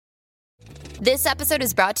This episode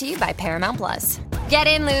is brought to you by Paramount Plus. Get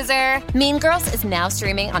in, loser! Mean Girls is now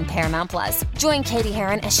streaming on Paramount Plus. Join Katie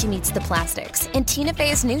Heron as she meets the plastics in Tina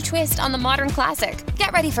Fey's new twist on the modern classic.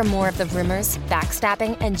 Get ready for more of the rumors,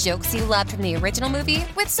 backstabbing, and jokes you loved from the original movie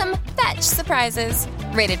with some fetch surprises.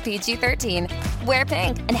 Rated PG-13. Wear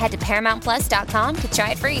pink and head to ParamountPlus.com to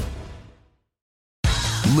try it free.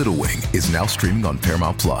 Little Wing is now streaming on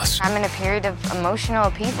Paramount Plus. I'm in a period of emotional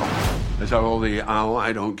upheaval. Is that all the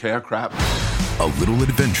I don't care crap? A little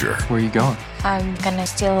adventure. Where are you going? I'm gonna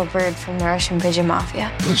steal a bird from the Russian pigeon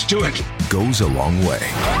mafia. Let's do it. Goes a long way.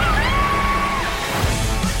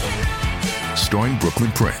 Starring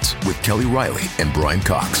Brooklyn Prince with Kelly Riley and Brian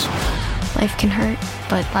Cox. Life can hurt,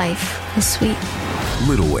 but life is sweet.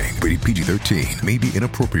 Little Wing, rated PG-13, may be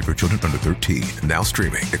inappropriate for children under 13. Now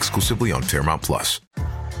streaming exclusively on Paramount Plus.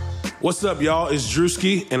 What's up, y'all? It's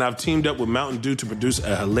Drewski, and I've teamed up with Mountain Dew to produce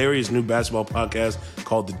a hilarious new basketball podcast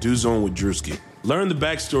called The Dew Zone with Drewski. Learn the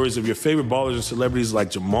backstories of your favorite ballers and celebrities like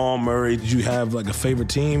Jamal Murray. Did you have like a favorite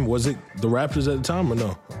team? Was it the Raptors at the time or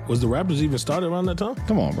no? Was the Raptors even started around that time?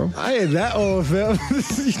 Come on, bro. I ain't that old, fam.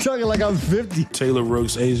 You talking like I was 50. Taylor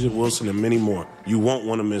Rooks, Asia Wilson, and many more. You won't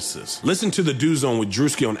want to miss this. Listen to The Dew Zone with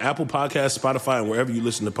Drewski on Apple Podcasts, Spotify, and wherever you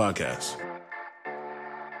listen to podcasts.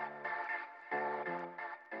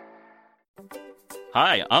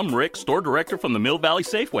 Hi, I'm Rick, store director from the Mill Valley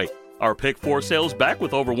Safeway. Our Pick 4 sale is back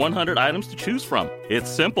with over 100 items to choose from. It's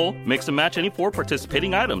simple. Mix and match any 4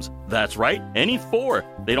 participating items. That's right, any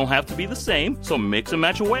 4. They don't have to be the same, so mix and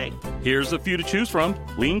match away. Here's a few to choose from.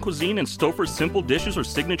 Lean Cuisine and Stouffer's Simple Dishes or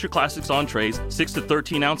Signature Classics entrees, 6 to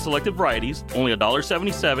 13-ounce selected varieties, only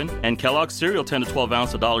 $1.77, and Kellogg's cereal 10 to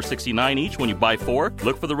 12-ounce, $1.69 each when you buy 4.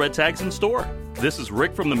 Look for the red tags in store. This is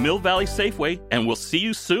Rick from the Mill Valley Safeway, and we'll see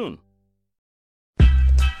you soon.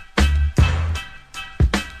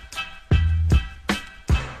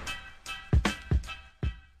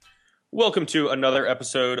 Welcome to another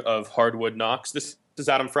episode of Hardwood Knocks. This is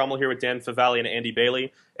Adam Fromel here with Dan Favali and Andy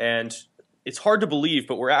Bailey, and it's hard to believe,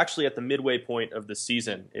 but we're actually at the midway point of the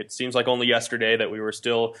season. It seems like only yesterday that we were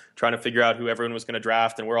still trying to figure out who everyone was going to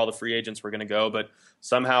draft and where all the free agents were going to go, but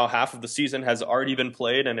somehow half of the season has already been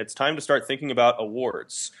played, and it's time to start thinking about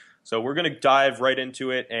awards. So we're going to dive right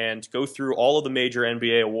into it and go through all of the major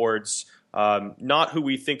NBA awards, not who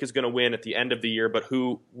we think is going to win at the end of the year, but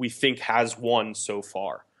who we think has won so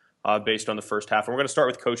far. Based on the first half. And we're going to start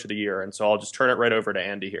with Coach of the Year, and so I'll just turn it right over to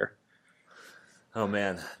Andy here. Oh,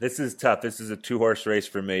 man, this is tough. This is a two-horse race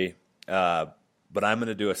for me, but I'm going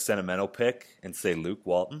to do a sentimental pick and say Luke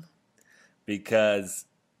Walton because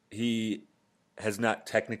he has not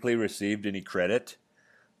technically received any credit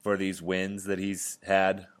for these wins that he's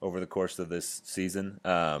had over the course of this season.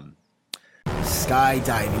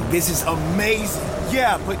 Skydiving. This is amazing.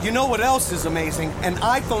 Yeah, but you know what else is amazing? An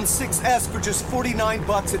iPhone 6S for just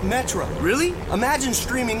 $49 at Metro. Really? Imagine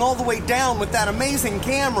streaming all the way down with that amazing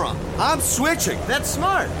camera. I'm switching. That's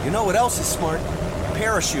smart. You know what else is smart?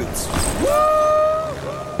 Parachutes.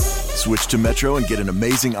 Woo! Switch to Metro and get an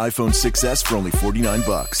amazing iPhone 6S for only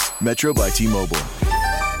 $49. Metro by T-Mobile.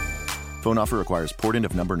 Phone offer requires port-in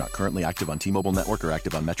of number not currently active on T-Mobile network or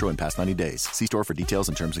active on Metro in past 90 days. See store for details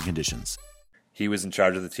and terms and conditions. He was in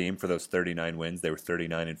charge of the team for those 39 wins. They were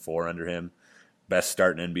 39-4 under him. Best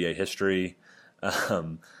start in NBA history.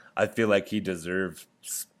 I feel like he deserves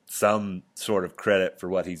some sort of credit for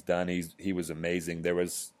what he's done. He was amazing. There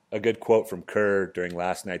was a good quote from Kerr during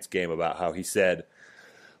last night's game about how he said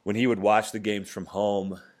when he would watch the games from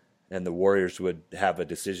home and the Warriors would have a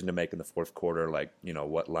decision to make in the fourth quarter, like, you know,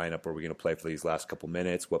 what lineup are we going to play for these last couple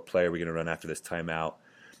minutes? What play are we going to run after this timeout?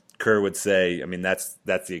 Kerr would say, I mean, that's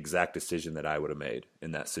the exact decision that I would have made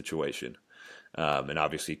in that situation. And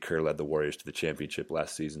obviously Kerr led the Warriors to the championship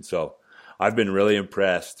last season. So I've been really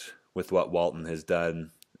impressed with what Walton has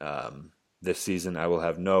done this season. I will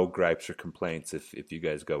have no gripes or complaints if you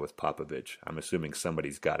guys go with Popovich. I'm assuming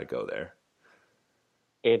somebody's got to go there.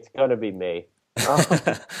 It's going to be me.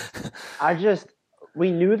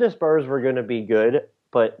 We knew the Spurs were going to be good,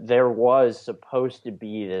 but there was supposed to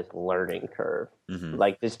be this learning curve,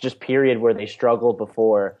 like this just period where they struggled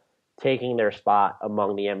before taking their spot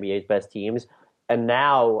among the NBA's best teams. And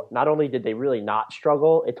now, not only did they really not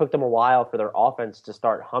struggle, it took them a while for their offense to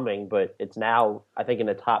start humming, but it's now, I think, in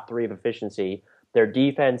the top 3 of efficiency. Their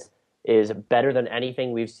defense is better than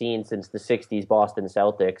anything we've seen since the 60s Boston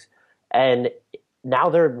Celtics. And now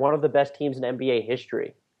they're one of the best teams in NBA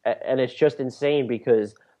history. And it's just insane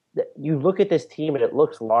because you look at this team and it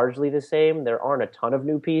looks largely the same. There aren't a ton of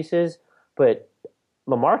new pieces, but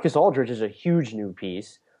LaMarcus Aldridge is a huge new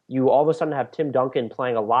piece. You all of a sudden have Tim Duncan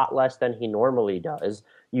playing a lot less than he normally does.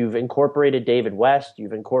 You've incorporated David West.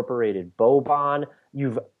 You've incorporated Boban.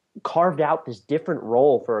 You've carved out this different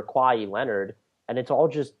role for Kawhi Leonard, and it's all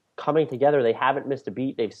just coming together. They haven't missed a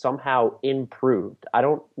beat. They've somehow improved. I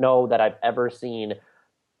don't know that I've ever seen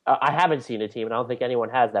I haven't seen a team, and I don't think anyone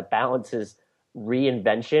has, that balances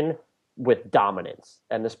reinvention with dominance,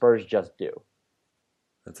 and the Spurs just do.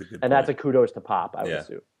 That's a good and point. That's a kudos to Pop, I would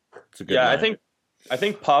assume. It's a good line. I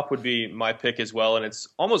think Pop would be my pick as well, and it's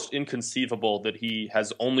almost inconceivable that he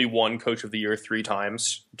has only won Coach of the Year 3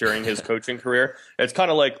 times during his coaching career. It's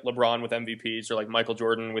kind of like LeBron with MVPs or like Michael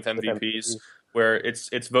Jordan with MVPs, where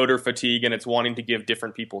it's voter fatigue and it's wanting to give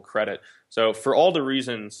different people credit. So for all the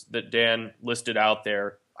reasons that Dan listed out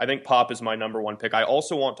there, I think Pop is my number one pick. I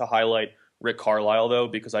also want to highlight Rick Carlisle, though,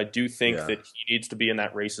 because I do think that he needs to be in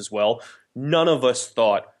that race as well. None of us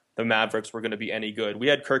thought the Mavericks were going to be any good. We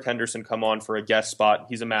had Kirk Henderson come on for a guest spot.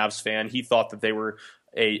 He's a Mavs fan. He thought that they were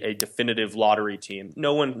a definitive lottery team.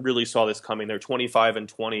 No one really saw this coming. They're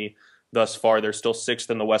 25-20 thus far. They're still 6th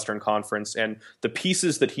in the Western Conference, and the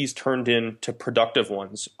pieces that he's turned into productive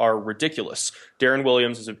ones are ridiculous. Darren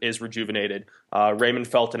Williams is rejuvenated. Raymond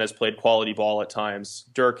Felton has played quality ball at times.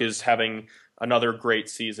 Dirk is having another great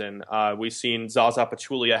season. We've seen Zaza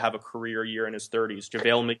Pachulia have a career year in his 30s.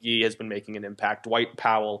 JaVale McGee has been making an impact. Dwight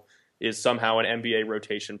Powell is somehow an NBA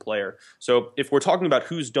rotation player. So if we're talking about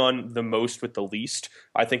who's done the most with the least,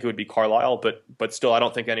 I think it would be Carlisle, but still I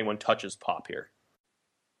don't think anyone touches Pop here.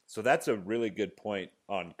 So that's a really good point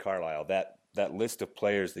on Carlisle. That list of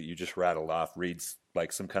players that you just rattled off reads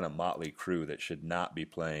like some kind of motley crew that should not be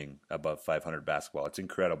playing above 500 basketball. It's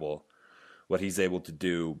incredible what he's able to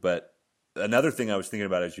do. But another thing I was thinking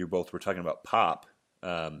about as you both were talking about Pop,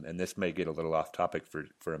 and this may get a little off topic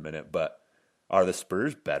for a minute, but are the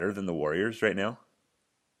Spurs better than the Warriors right now?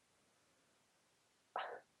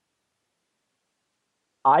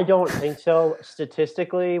 I don't think so.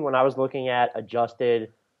 Statistically, when I was looking at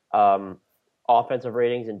adjusted offensive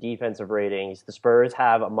ratings and defensive ratings, the Spurs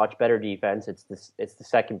have a much better defense. It's the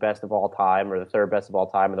second best of all time, or the third best of all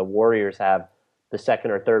time, and the Warriors have the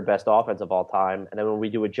second or third best offense of all time. And then when we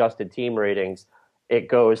do adjusted team ratings, it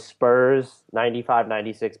goes Spurs,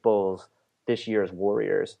 95-96 Bulls, this year's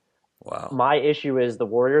Warriors. Wow. My issue is the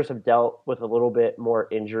Warriors have dealt with a little bit more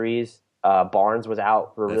injuries. Barnes was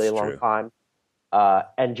out for a really long time.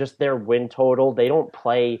 And just their win total, they don't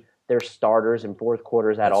play their starters in fourth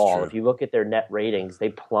quarters at all. True. If you look at their net ratings, they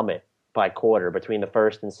plummet by quarter between the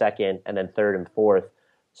first and second and then third and fourth.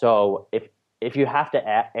 So if you have to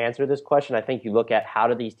answer this question, I think you look at how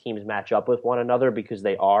do these teams match up with one another, because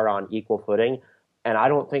they are on equal footing. And I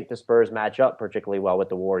don't think the Spurs match up particularly well with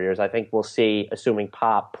the Warriors. I think we'll see, assuming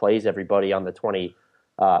Pop plays everybody on the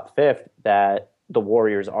 25th, that the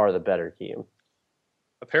Warriors are the better team.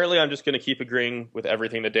 Apparently, I'm just going to keep agreeing with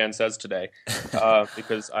everything that Dan says today,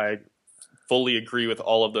 because I fully agree with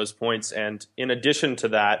all of those points. And in addition to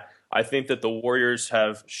that, I think that the Warriors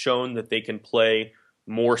have shown that they can play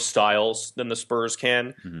more styles than the Spurs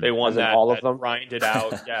can. Mm-hmm. They won that grinded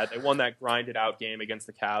out. Yeah, they won that grinded out game against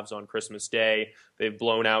the Cavs on Christmas Day. They've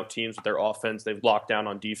blown out teams with their offense. They've locked down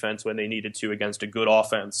on defense when they needed to against a good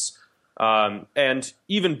offense. And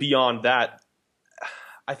even beyond that,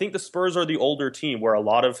 I think the Spurs are the older team where a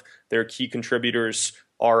lot of their key contributors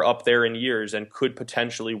are up there in years and could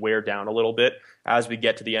potentially wear down a little bit as we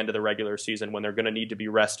get to the end of the regular season, when they're going to need to be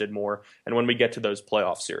rested more, and when we get to those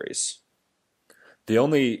playoff series. The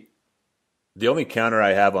only counter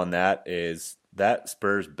I have on that is that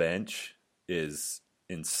Spurs bench is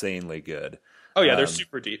insanely good. Oh yeah, they're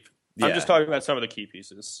super deep. Yeah. I'm just talking about some of the key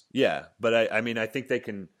pieces. Yeah, but I mean I think they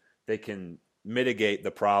can mitigate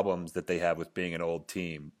the problems that they have with being an old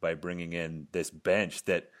team by bringing in this bench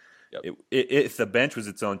that if the bench was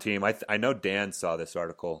its own team, I know Dan saw this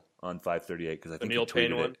article on 538 because I think Neil he tweeted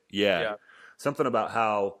Payne it. one. Yeah, something about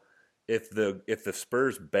how if the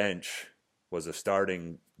Spurs bench was a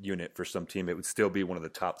starting unit for some team, it would still be one of the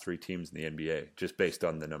top 3 teams in the NBA just based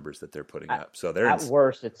on the numbers that they're putting up. So they're at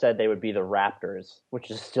worst, it said they would be the Raptors,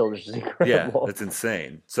 which is still just incredible. Yeah, that's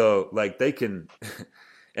insane. So like they can.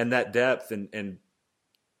 And that depth, and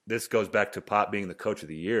this goes back to Pop being the coach of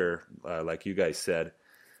the year, like you guys said.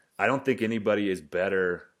 I don't think anybody is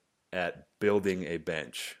better at building a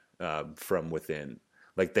bench from within.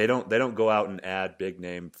 Like they don't go out and add big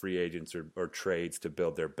name free agents or trades to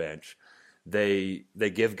build their bench. They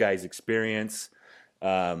give guys experience.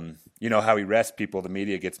 You know how he rests people. The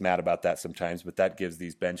media gets mad about that sometimes, but that gives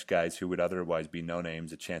these bench guys who would otherwise be no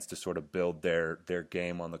names a chance to sort of build their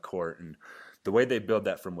game on the court. And the way they build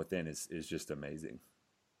that from within is just amazing.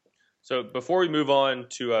 So before we move on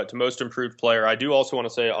to most improved player, I do also want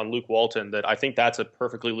to say on Luke Walton that I think that's a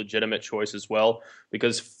perfectly legitimate choice as well,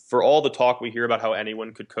 because for all the talk we hear about how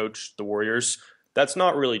anyone could coach the Warriors, that's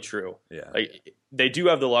not really true. Yeah. Like, they do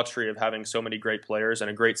have the luxury of having so many great players and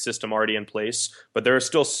a great system already in place, but there are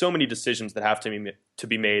still so many decisions that have to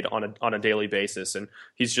be made on a daily basis, and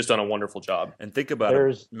he's just done a wonderful job. And think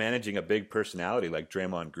about managing a big personality like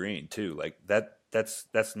Draymond Green too. Like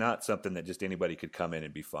that's not something that just anybody could come in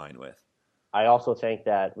and be fine with. I also think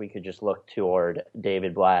that we could just look toward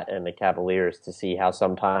David Blatt and the Cavaliers to see how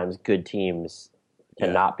sometimes good teams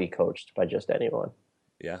cannot be coached by just anyone.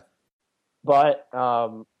 Yeah. But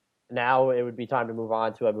now it would be time to move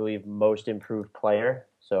on to, I believe, most improved player.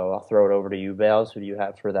 So I'll throw it over to you, Bales. Who do you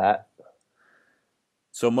have for that?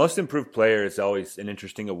 So most improved player is always an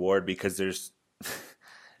interesting award because there's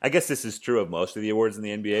I guess this is true of most of the awards in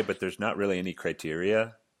the NBA, but there's not really any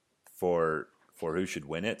criteria for who should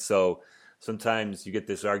win it. So sometimes you get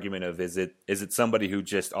this argument of is it somebody who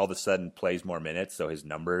just all of a sudden plays more minutes so his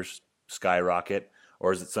numbers skyrocket,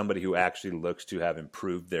 or is it somebody who actually looks to have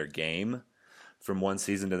improved their game from one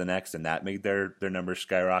season to the next and that made their numbers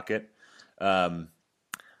skyrocket?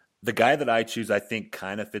 The guy that I choose, I think,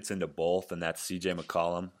 kind of fits into both, and that's CJ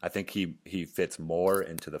McCollum. I think he fits more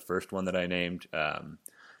into the first one that I named,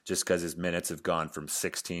 just because his minutes have gone from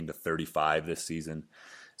 16 to 35 this season.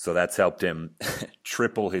 So that's helped him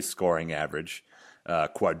triple his scoring average,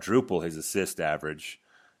 quadruple his assist average,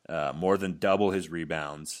 more than double his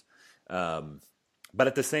rebounds. But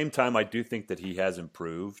at the same time, I do think that he has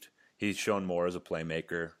improved. He's shown more as a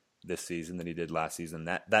playmaker this season than he did last season.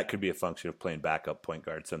 That could be a function of playing backup point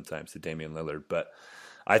guard sometimes to Damian Lillard. But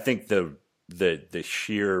I think the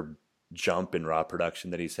sheer jump in raw production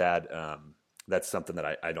that he's had, that's something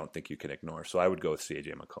that I don't think you can ignore. So I would go with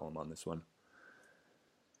CJ McCollum on this one.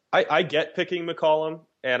 I get picking McCollum,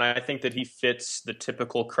 and I think that he fits the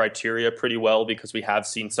typical criteria pretty well because we have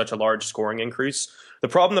seen such a large scoring increase. The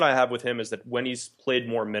problem that I have with him is that when he's played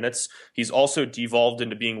more minutes, he's also devolved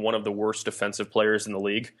into being one of the worst defensive players in the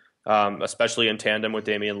league, especially in tandem with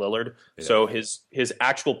Damian Lillard. Yeah. So his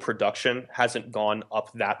actual production hasn't gone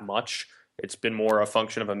up that much. It's been more a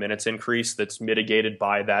function of a minutes increase that's mitigated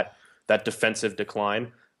by that defensive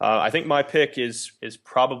decline. I think my pick is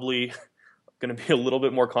probably going to be a little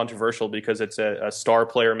bit more controversial because it's a star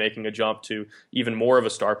player making a jump to even more of a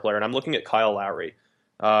star player. And I'm looking at Kyle Lowry,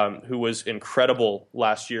 who was incredible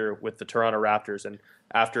last year with the Toronto Raptors. And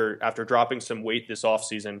after dropping some weight this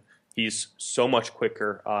offseason, he's so much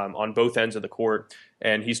quicker on both ends of the court.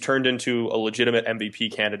 And he's turned into a legitimate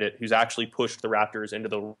MVP candidate who's actually pushed the Raptors into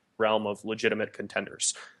the realm of legitimate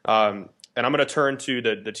contenders. And I'm going to turn to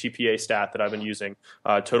the TPA stat that I've been using,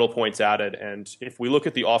 total points added. And if we look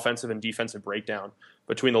at the offensive and defensive breakdown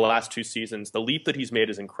between the last two seasons, the leap that he's made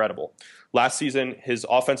is incredible. Last season, his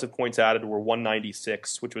offensive points added were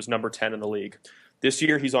 196, which was number 10 in the league. This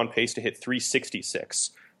year, he's on pace to hit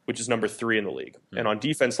 366, which is number 3 in the league. Mm-hmm. And on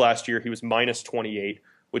defense last year, he was minus 28,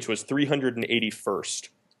 which was 381st.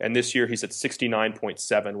 And this year, he's at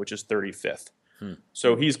 69.7, which is 35th.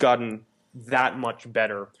 So he's gotten that much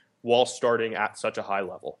better while starting at such a high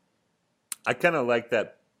level. I kind of like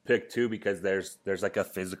that pick too because there's like a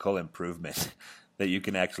physical improvement that you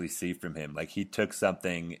can actually see from him. Like he took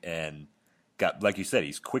something and got, like you said,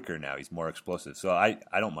 he's quicker now. He's more explosive. So I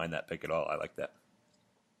don't mind that pick at all. I like that.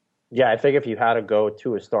 Yeah, I think if you had to go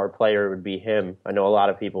to a star player, it would be him. I know a lot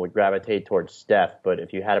of people would gravitate towards Steph, but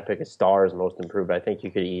if you had to pick a star as most improved, I think you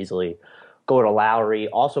could easily go to Lowry.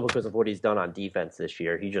 Also because of what he's done on defense this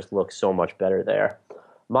year. He just looks so much better there.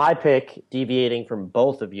 My pick, deviating from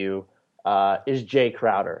both of you, is Jay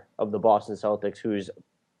Crowder of the Boston Celtics, who's,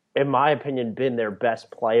 in my opinion, been their best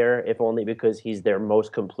player, if only because he's their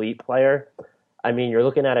most complete player. I mean, you're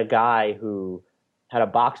looking at a guy who had a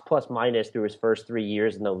box plus minus through his first 3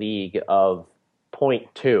 years in the league of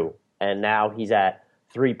 0.2, and now he's at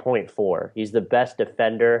 3.4. He's the best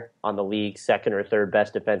defender on the league's second or third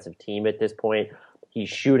best defensive team at this point. He's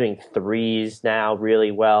shooting threes now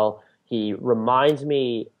really well. He reminds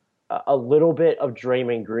me a little bit of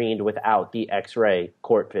Draymond Green without the X-ray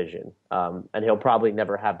court vision. And he'll probably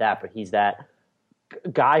never have that, but he's that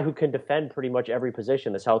guy who can defend pretty much every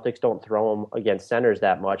position. The Celtics don't throw him against centers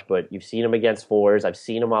that much, but you've seen him against fours. I've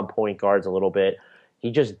seen him on point guards a little bit.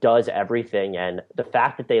 He just does everything, and the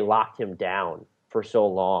fact that they locked him down for so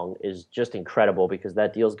long is just incredible because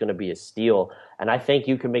that deal's going to be a steal. And I think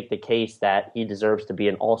you can make the case that he deserves to be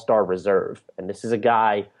an all-star reserve. And this is a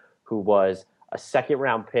guy who was a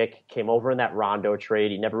second-round pick, came over in that Rondo trade.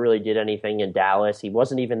 He never really did anything in Dallas. He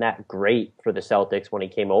wasn't even that great for the Celtics when he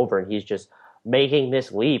came over, and he's just making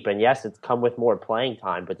this leap. And yes, it's come with more playing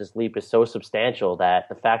time, but this leap is so substantial that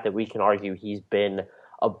the fact that we can argue he's been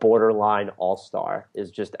a borderline all-star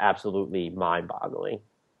is just absolutely mind-boggling.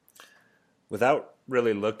 Without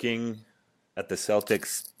really looking at the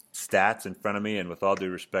Celtics stats in front of me, and with all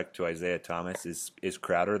due respect to Isaiah Thomas, is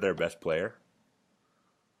Crowder their best player?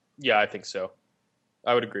 Yeah, I think so.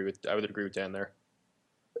 I would agree with Dan there.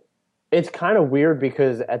 It's kind of weird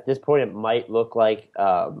because at this point it might look like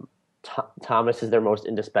Thomas is their most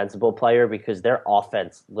indispensable player because their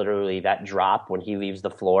offense, literally that drop when he leaves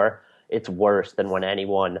the floor, it's worse than when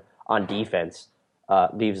anyone on defense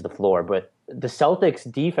leaves the floor. But the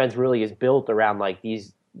Celtics defense really is built around like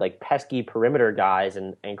these like pesky perimeter guys,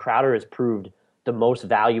 and Crowder has proved the most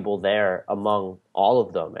valuable there among all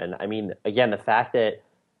of them. And I mean, again, the fact that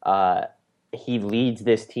he leads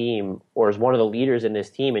this team or is one of the leaders in this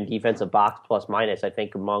team in defensive box plus minus, I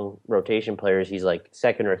think among rotation players, he's like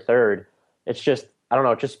second or third. It's just, I don't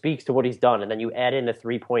know, it just speaks to what he's done. And then you add in the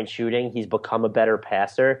 3-point shooting, he's become a better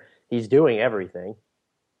passer. He's doing everything.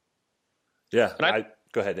 Yeah.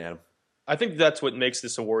 Go ahead, Adam. I think that's what makes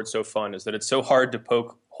this award so fun, is that it's so hard to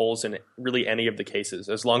poke holes in really any of the cases,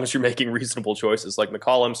 as long as you're making reasonable choices, like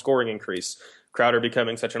McCollum scoring increase, Crowder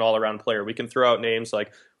becoming such an all-around player. We can throw out names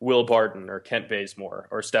like Will Barton or Kent Bazemore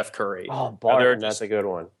or Steph Curry. Oh, Barton, that's a good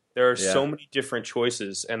one. There are so many different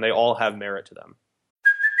choices, and they all have merit to them.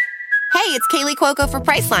 Hey, it's Kaylee Cuoco for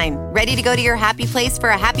Priceline. Ready to go to your happy place for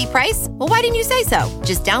a happy price? Well, why didn't you say so?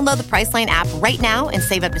 Just download the Priceline app right now and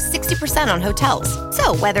save up to 60% on hotels.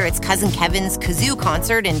 So whether it's Cousin Kevin's Kazoo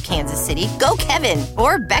Concert in Kansas City, go Kevin,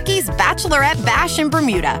 or Becky's Bachelorette Bash in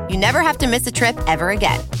Bermuda, you never have to miss a trip ever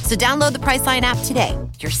again. So download the Priceline app today.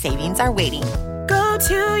 Your savings are waiting. Go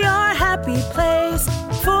to your happy place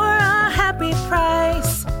for a happy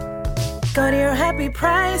price. Go to your happy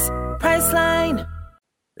price, Priceline.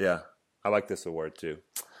 Yeah. I like this award too.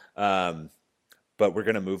 But we're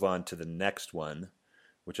going to move on to the next one,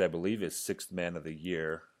 which I believe is Sixth Man of the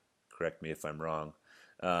Year. Correct me if I'm wrong.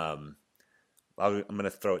 I'm going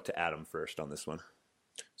to throw it to Adam first on this one.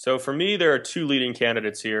 So for me, there are two leading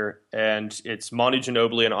candidates here, and it's Monty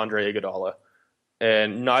Ginobili and Andre Iguodala.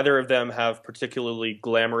 And neither of them have particularly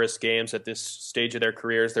glamorous games at this stage of their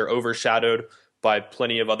careers. They're overshadowed by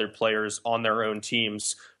plenty of other players on their own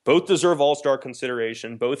teams. Both deserve all-star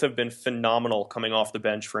consideration. Both have been phenomenal coming off the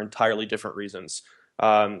bench for entirely different reasons.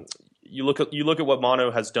 You look at what Mono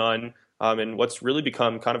has done, and what's really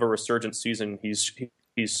become kind of a resurgent season.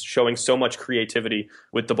 He's showing so much creativity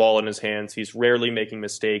with the ball in his hands. He's rarely making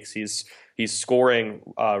mistakes. He's scoring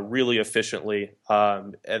really efficiently.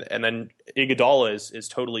 And then Iguodala is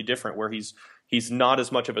totally different, where he's not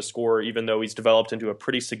as much of a scorer, even though he's developed into a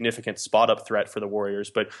pretty significant spot-up threat for the Warriors.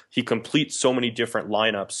 But he completes so many different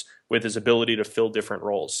lineups with his ability to fill different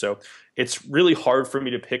roles. So it's really hard for me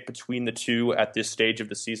to pick between the two at this stage of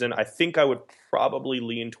the season. I think I would probably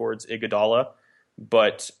lean towards Iguodala,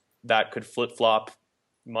 but that could flip-flop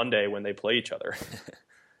Monday when they play each other.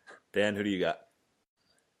 Dan, who do you got?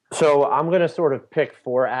 So I'm going to sort of pick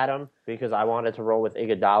for Adam because I wanted to roll with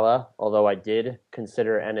Iguodala, although I did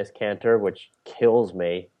consider Enes Kanter, which kills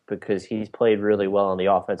me because he's played really well on the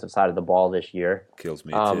offensive side of the ball this year. Kills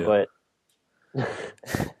me too. But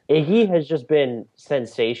Iggy has just been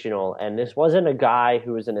sensational, and this wasn't a guy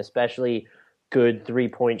who was an especially good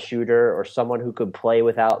three-point shooter or someone who could play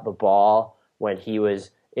without the ball when he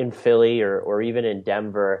was in Philly or even in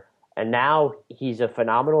Denver. And now he's a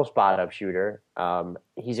phenomenal spot-up shooter.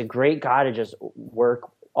 He's a great guy to just work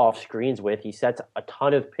off screens with. He sets a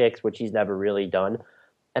ton of picks, which he's never really done.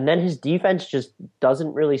 And then his defense just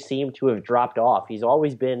doesn't really seem to have dropped off. He's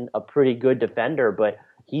always been a pretty good defender, but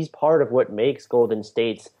he's part of what makes Golden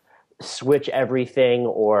State's switch everything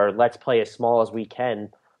or let's play as small as we can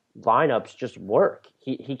lineups just work.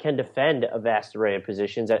 He can defend a vast array of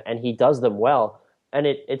positions, and he does them well. And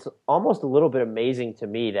it's almost a little bit amazing to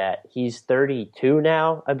me that he's 32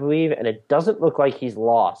 now, I believe, and it doesn't look like he's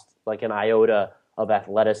lost like an iota of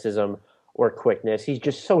athleticism or quickness. He's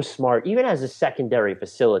just so smart, even as a secondary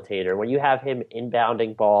facilitator. When you have him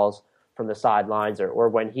inbounding balls from the sidelines or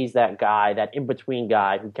when he's that guy, that in-between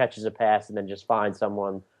guy who catches a pass and then just finds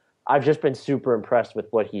someone, I've just been super impressed with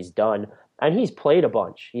what he's done. And he's played a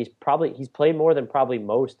bunch. He's played more than probably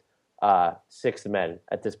most sixth men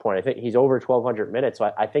at this point. I think he's over 1,200 minutes.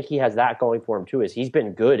 So I think he has that going for him too, is he's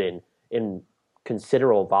been good in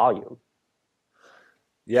considerable volume.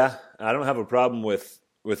 Yeah, I don't have a problem with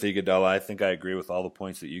Iguodala. I think I agree with all the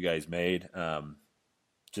points that you guys made.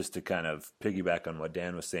 Just to kind of piggyback on what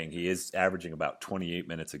Dan was saying, he is averaging about 28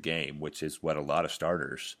 minutes a game, which is what a lot of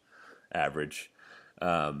starters average.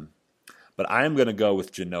 But I am going to go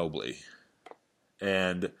with Ginobili.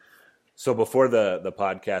 And so before the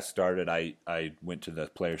podcast started, I went to the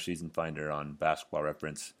player season finder on Basketball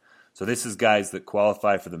Reference. So this is guys that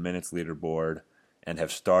qualify for the minutes leaderboard and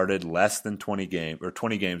have started less than 20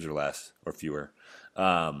 games or less or fewer.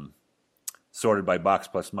 Sorted by box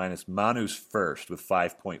plus minus. Manu's first with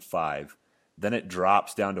 5.5. Then it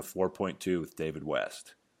drops down to 4.2 with David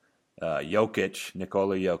West. Nikola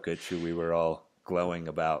Jokic, who we were all glowing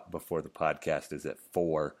about before the podcast, is at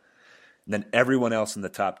 4. And then everyone else in the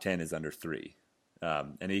top 10 is under 3.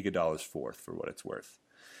 And Iguodala is 4th for what it's worth.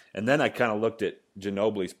 And then I kind of looked at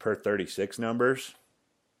Ginobili's per 36 numbers.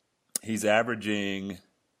 He's averaging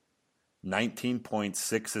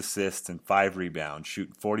 19.6 assists and 5 rebounds,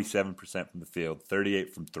 shooting 47% from the field,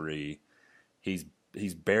 38 from 3. He's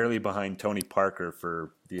barely behind Tony Parker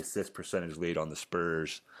for the assist percentage lead on the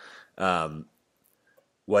Spurs.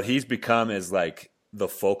 What he's become is like the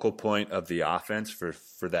focal point of the offense for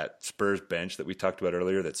that Spurs bench that we talked about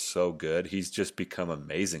earlier that's so good. He's just become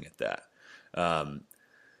amazing at that.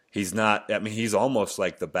 He's almost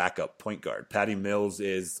like the backup point guard. Patty Mills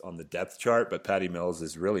is on the depth chart, but Patty Mills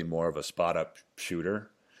is really more of a spot-up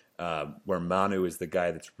shooter, where Manu is the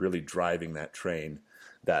guy that's really driving that train,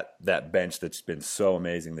 that bench that's been so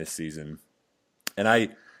amazing this season. And I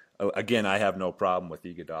have no problem with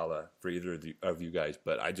Iguodala for either of you guys,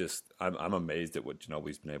 but I'm amazed at what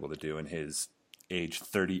Ginobili's been able to do in his age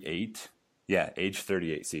 38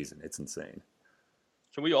 season. It's insane.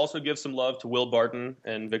 Can we also give some love to Will Barton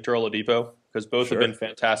and Victor Oladipo? Because both have been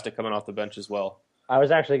fantastic coming off the bench as well. I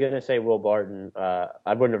was actually going to say Will Barton.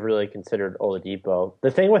 I wouldn't have really considered Oladipo.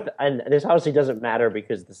 The thing and this obviously doesn't matter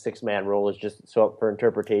because the 6-man rule is just so up for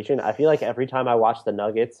interpretation. I feel like every time I watch the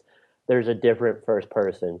Nuggets, there's a different first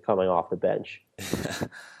person coming off the bench.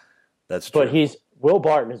 That's true. But Will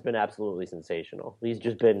Barton has been absolutely sensational. He's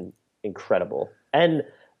just been incredible. And,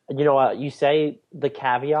 you say the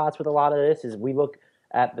caveats with a lot of this is we look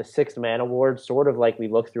at the 6th man award sort of like we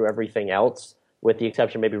look through everything else, with the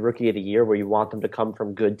exception maybe Rookie of the Year, where you want them to come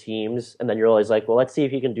from good teams. And then you're always like, well, let's see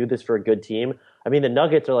if he can do this for a good team. I mean, the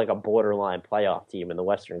Nuggets are like a borderline playoff team in the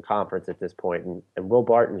Western Conference at this point, and Will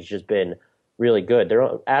Barton's just been really good.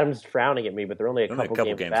 Adam's frowning at me, but they're only a couple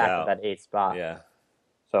games back out of that 8th spot. Yeah.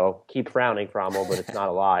 So keep frowning, Frommel, but it's not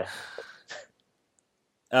a lie.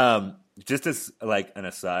 Just as like an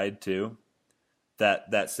aside too,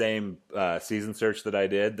 that same season search that I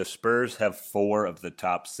did, the Spurs have 4 of the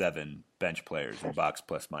top 7 bench players in box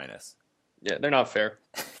plus minus. Yeah, they're not fair.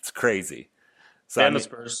 It's crazy. So and the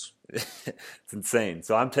Spurs. It's insane.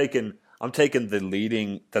 So I'm taking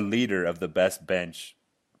the leader of the best bench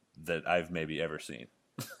that I've maybe ever seen.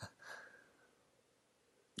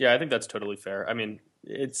 Yeah, I think that's totally fair. I mean,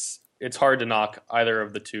 it's hard to knock either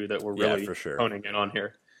of the two that we're really for sure. honing in on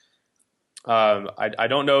here. I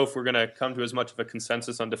don't know if we're going to come to as much of a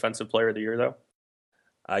consensus on Defensive Player of the Year, though.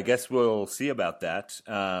 I guess we'll see about that.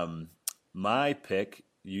 My pick,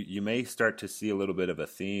 you may start to see a little bit of a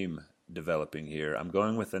theme developing here. I'm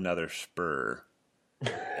going with another Spur.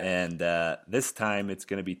 And this time it's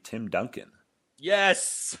going to be Tim Duncan.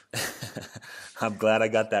 Yes! I'm glad I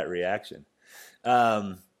got that reaction.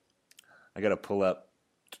 I got to pull up.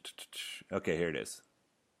 Okay, here it is.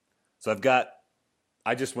 So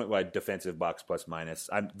I just went by defensive box plus minus.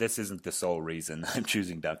 This isn't the sole reason I'm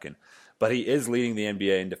choosing Duncan, but he is leading the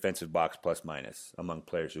NBA in defensive box plus minus among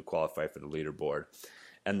players who qualify for the leaderboard.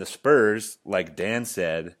 And the Spurs, like Dan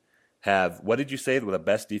said, have, what did you say, the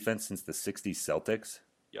best defense since the 60s Celtics?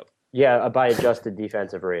 Yep. Yeah, by adjusted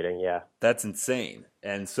defensive rating, yeah. That's insane.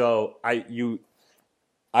 And so I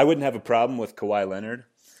wouldn't have a problem with Kawhi Leonard,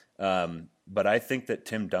 but I think that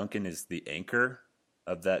Tim Duncan is the anchor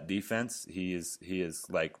of that defense. He is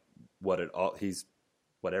like he's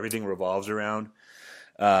what everything revolves around.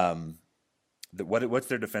 What's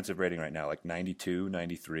their defensive rating right now? Like 92,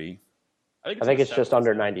 93? I think it's just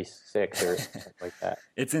under 96 or something like that.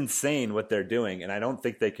 It's insane what they're doing, and I don't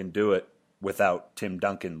think they can do it without Tim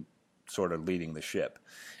Duncan sort of leading the ship.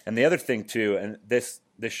 And the other thing too, and this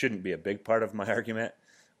shouldn't be a big part of my argument,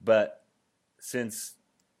 but since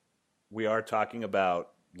we are talking about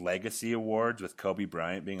legacy awards with Kobe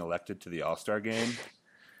Bryant being elected to the All-Star game,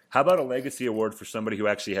 how about a legacy award for somebody who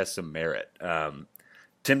actually has some merit?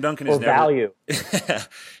 Tim Duncan is value.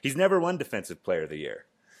 He's never won Defensive Player of the Year.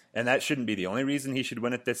 And that shouldn't be the only reason he should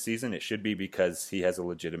win it this season. It should be because he has a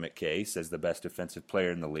legitimate case as the best defensive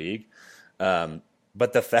player in the league.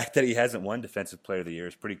 But the fact that he hasn't won Defensive Player of the Year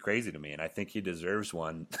is pretty crazy to me, and I think he deserves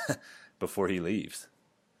one before he leaves.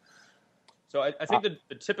 So I think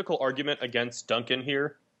the typical argument against Duncan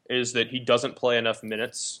here is that he doesn't play enough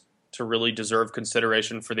minutes to really deserve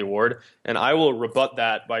consideration for the award. And I will rebut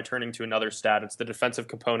that by turning to another stat. It's the defensive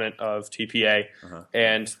component of TPA.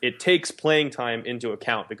 And it takes playing time into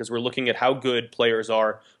account because we're looking at how good players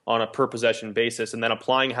are on a per possession basis and then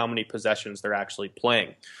applying how many possessions they're actually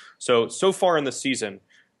playing. So far in the season,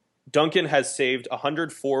 Duncan has saved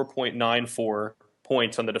 104.94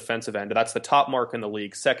 points on the defensive end. That's the top mark in the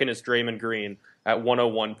league. Second is Draymond Green at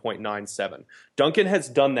 101.97. Duncan has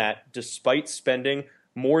done that despite spending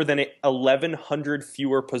more than 1,100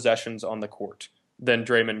 fewer possessions on the court than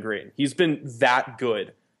Draymond Green. He's been that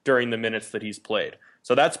good during the minutes that he's played.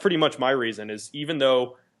 So that's pretty much my reason, is even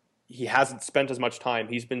though he hasn't spent as much time,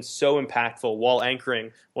 he's been so impactful while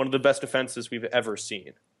anchoring one of the best defenses we've ever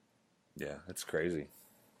seen. Yeah, that's crazy.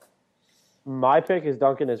 My pick is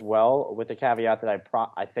Duncan as well, with the caveat that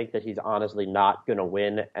I think that he's honestly not going to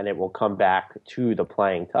win, and it will come back to the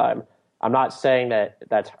playing time. I'm not saying that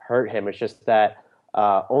that's hurt him. It's just that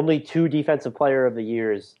only 2 Defensive Player of the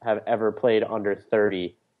Years have ever played under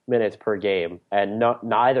 30 minutes per game, and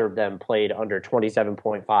neither of them played under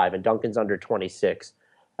 27.5, and Duncan's under 26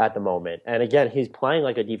 at the moment. And again, he's playing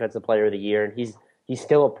like a Defensive Player of the Year, and he's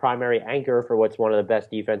still a primary anchor for what's one of the best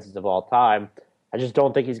defenses of all time. I just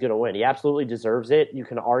don't think he's going to win. He absolutely deserves it. You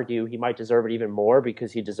can argue he might deserve it even more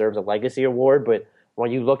because he deserves a legacy award, but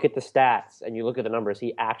when you look at the stats and you look at the numbers,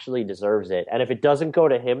 he actually deserves it. And if it doesn't go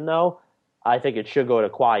to him, though, I think it should go to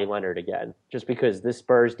Kawhi Leonard again, just because this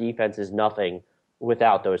Spurs defense is nothing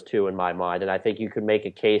without those two in my mind. And I think you could make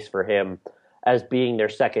a case for him as being their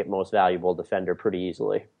second most valuable defender pretty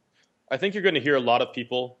easily. I think you're going to hear a lot of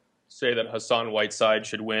people say that Hassan Whiteside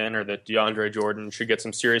should win or that DeAndre Jordan should get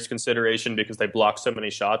some serious consideration because they block so many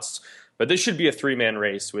shots. But this should be a 3-man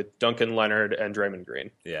race with Duncan, Leonard, and Draymond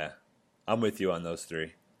Green. Yeah, I'm with you on those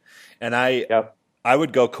 3. And I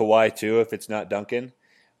would go Kawhi too if it's not Duncan.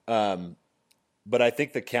 But I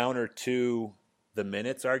think the counter to the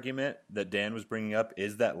minutes argument that Dan was bringing up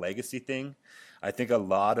is that legacy thing. I think a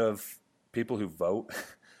lot of people who vote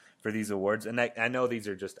for these awards, and I know these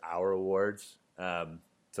are just our awards,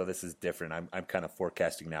 so this is different. I'm kind of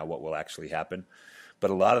forecasting now what will actually happen.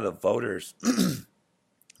 But a lot of the voters,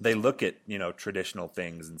 they look at, traditional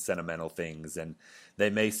things and sentimental things, and they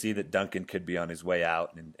may see that Duncan could be on his way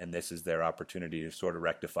out, and this is their opportunity to sort of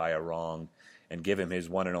rectify a wrong and give him his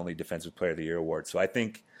one and only Defensive Player of the Year award. So I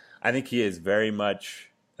think he is very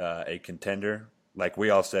much a contender. Like we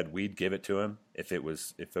all said, we'd give it to him if it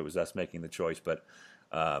was us making the choice. But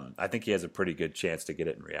I think he has a pretty good chance to get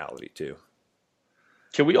it in reality too.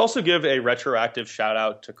 Can we also give a retroactive shout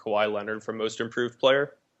out to Kawhi Leonard for Most Improved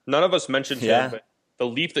Player? None of us mentioned him, but the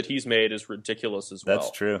leap that he's made is ridiculous as well.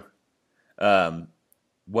 That's true.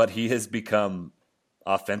 What he has become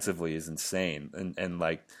offensively is insane, and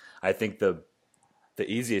like I think the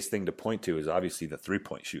easiest thing to point to is obviously the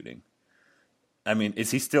 3-point shooting. I mean,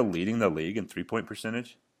 is he still leading the league in 3-point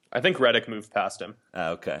percentage? I think Redick moved past him.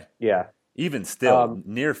 Okay. Yeah. Even still,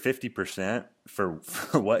 near 50% for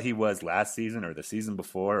what he was last season or the season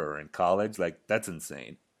before or in college, like that's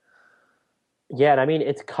insane. Yeah, and I mean,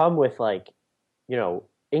 it's come with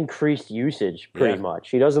increased usage pretty much.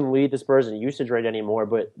 He doesn't lead the Spurs in usage rate anymore,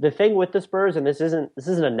 but the thing with the Spurs, and this isn't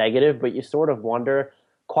a negative, but you sort of wonder,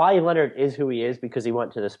 Kawhi Leonard is who he is because he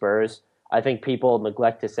went to the Spurs. I think people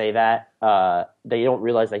neglect to say that. They don't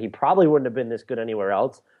realize that he probably wouldn't have been this good anywhere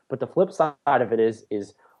else. But the flip side of it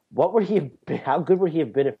is what would he have been, how good would he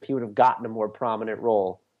have been if he would have gotten a more prominent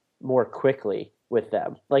role more quickly with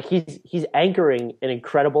them? Like he's anchoring an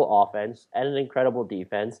incredible offense and an incredible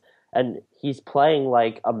defense, and he's playing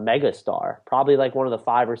like a megastar, probably like one of the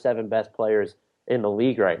 5 or 7 best players in the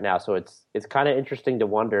league right now. So it's kind of interesting to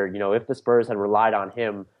wonder, if the Spurs had relied on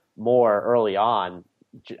him more early on,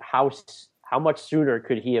 how much sooner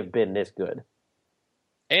could he have been this good?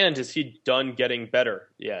 And is he done getting better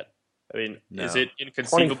yet? I mean, no. Is it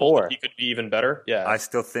inconceivable that he could be even better? Yeah. I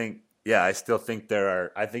still think I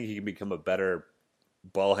think he can become a better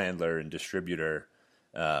ball handler and distributor.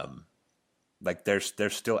 Like there's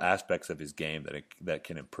still aspects of his game that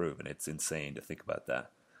can improve, and it's insane to think about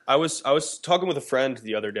that. I was talking with a friend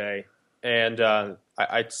the other day, and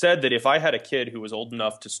I said that if I had a kid who was old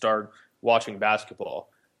enough to start watching basketball,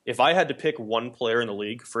 if I had to pick one player in the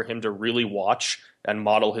league for him to really watch and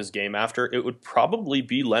model his game after, it would probably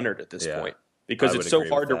be Leonard at this point, because it's so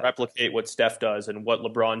hard to replicate what Steph does and what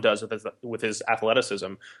LeBron does with his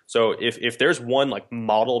athleticism. So if there's one like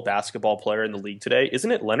model basketball player in the league today,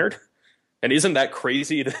 isn't it Leonard? And isn't that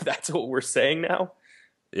crazy that that's what we're saying now?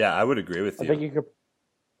 Yeah, I would agree with you. I think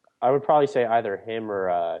I would probably say either him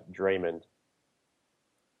or Draymond.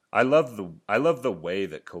 I love the way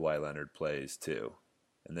that Kawhi Leonard plays too.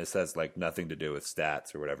 and this has like nothing to do with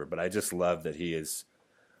stats or whatever, but I just love that he is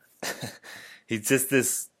he's just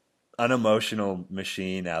this unemotional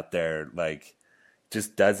machine out there, like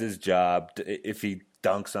just does his job. If he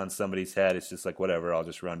dunks on somebody's head, it's just like, whatever, I'll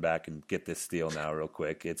just run back and get this steal now real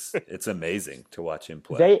quick. It's amazing to watch him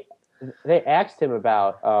play. They asked him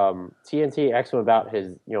about TNT asked him about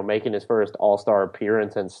his making his first All-Star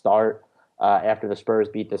appearance and start after the Spurs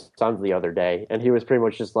beat the Suns the other day, and he was pretty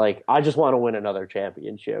much just like, I just want to win another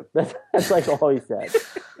championship. That's like all he said.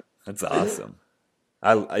 That's awesome.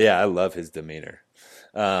 I love his demeanor.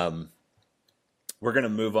 We're going to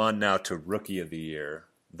move on now to Rookie of the Year,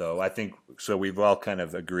 though. I think so. We've all kind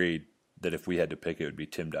of agreed that if we had to pick, it would be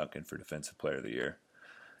Tim Duncan for Defensive Player of the Year.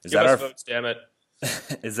 Give us votes, damn it.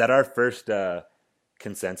 Is that our first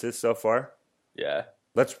consensus so far? Yeah.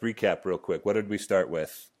 Let's recap real quick. What did we start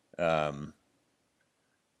with? We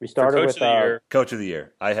started with Coach of the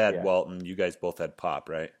Year. I had Walton. You guys both had Pop,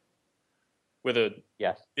 right? With a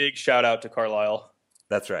big shout out to Carlisle.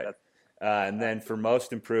 That's right. And then for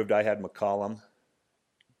Most Improved, I had McCollum.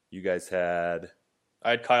 You guys had?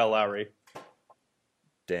 I had Kyle Lowry.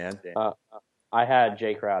 Dan? I had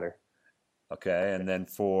Jay Crowder. Okay, and then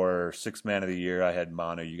for Sixth Man of the Year, I had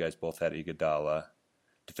Manu. You guys both had Iguodala.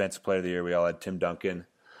 Defensive Player of the Year, we all had Tim Duncan.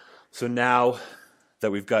 So now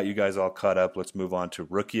that we've got you guys all caught up, let's move on to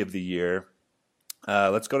Rookie of the Year.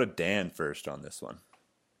 Let's go to Dan first on this one.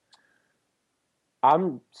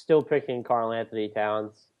 I'm still picking Karl Anthony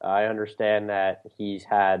Towns. I understand that he's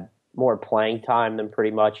had more playing time than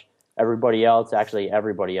pretty much everybody else. Actually,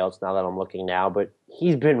 everybody else now that I'm looking now, but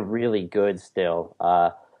he's been really good still.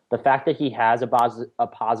 The fact that he has a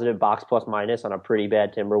positive box plus minus on a pretty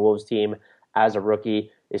bad Timberwolves team as a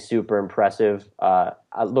rookie is super impressive.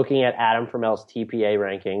 Looking at Adam Fromell's TPA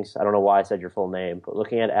rankings, I don't know why I said your full name, but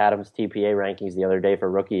looking at Adam's TPA rankings the other day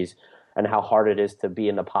for rookies and how hard it is to be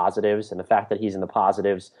in the positives, and the fact that he's in the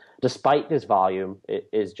positives despite this volume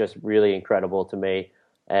is just really incredible to me.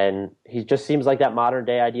 And he just seems like that modern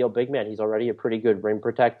day ideal big man. He's already a pretty good rim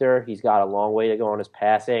protector. He's got a long way to go on his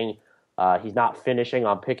passing. He's not finishing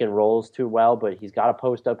on pick and rolls too well, but he's got a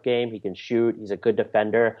post-up game. He can shoot. He's a good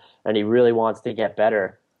defender, and he really wants to get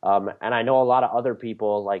better. And I know a lot of other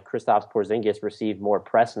people, like Kristaps Porzingis, receive more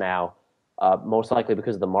press now, most likely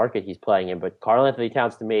because of the market he's playing in. But Karl Anthony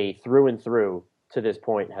Towns, to me, through and through, to this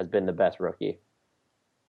point, has been the best rookie.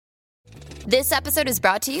 This episode is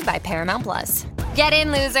brought to you by Paramount Plus. Get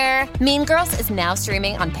in, loser! Mean Girls is now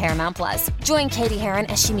streaming on Paramount Plus. Join Katie Heron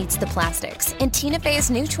as she meets the plastics in Tina Fey's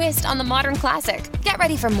new twist on the modern classic. Get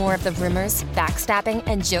ready for more of the rumors, backstabbing,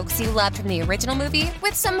 and jokes you loved from the original movie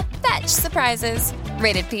with some fetch surprises.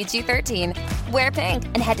 Rated PG-13. Wear pink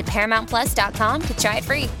and head to ParamountPlus.com to try it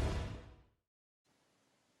free.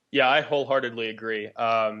 Yeah, I wholeheartedly agree.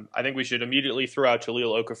 I think we should immediately throw out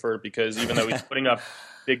Jahlil Okafor because even though he's putting up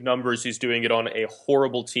big numbers, he's doing it on a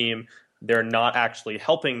horrible team. They're not actually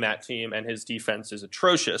helping that team, and his defense is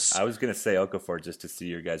atrocious. I was going to say Okafor just to see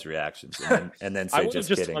your guys' reactions, and then say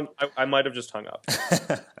just kidding. I might have just hung up.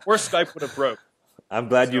 Or Skype would have broke. I'm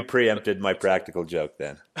glad you preempted my practical joke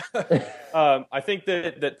then. I think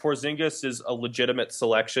that Porzingis is a legitimate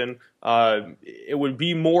selection. It would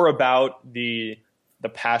be more about the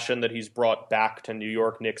passion that he's brought back to New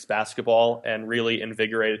York Knicks basketball and really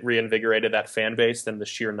reinvigorated that fan base than the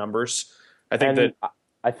sheer numbers.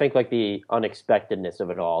 I think like the unexpectedness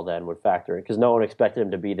of it all then would factor in because no one expected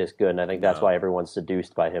him to be this good, and I think that's why everyone's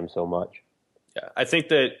seduced by him so much. Yeah, I think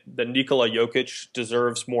that Nikola Jokic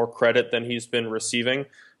deserves more credit than he's been receiving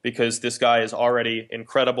because this guy is already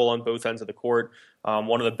incredible on both ends of the court.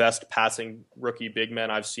 One of the best passing rookie big men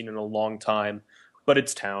I've seen in a long time. But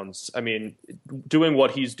it's Towns. I mean, doing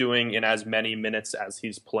what he's doing in as many minutes as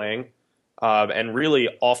he's playing and really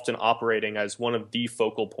often operating as one of the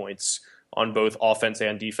focal points on both offense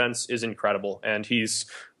and defense is incredible. And he's,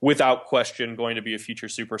 without question, going to be a future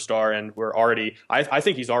superstar. And I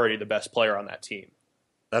think he's already the best player on that team.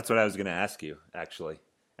 That's what I was going to ask you, actually.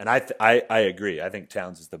 And I agree. I think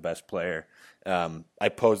Towns is the best player. I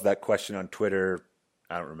posed that question on Twitter,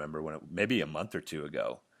 I don't remember when, maybe a month or two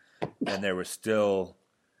ago. And there was still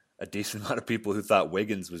a decent amount of people who thought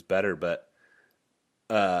Wiggins was better, but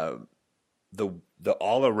the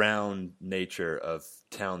all-around nature of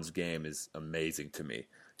Towns' game is amazing to me.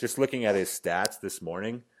 Just looking at his stats this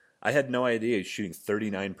morning, I had no idea he's shooting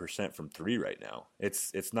 39% from three right now.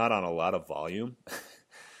 It's not on a lot of volume,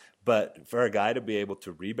 but for a guy to be able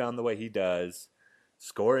to rebound the way he does,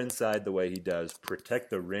 score inside the way he does,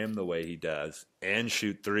 protect the rim the way he does, and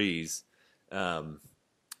shoot threes,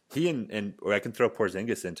 he and or I can throw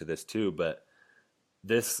Porzingis into this too, but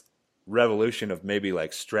this revolution of maybe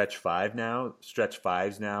like stretch fives now,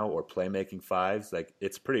 or playmaking fives. Like,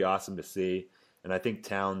 it's pretty awesome to see. And I think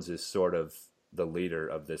Towns is sort of the leader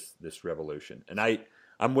of this revolution. And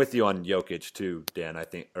I'm with you on Jokic too, Dan.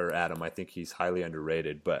 Or Adam. I think he's highly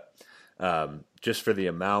underrated. But just for the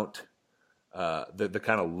amount, the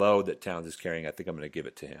kind of load that Towns is carrying, I think I'm going to give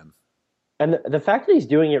it to him. And the fact that he's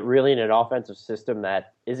doing it really in an offensive system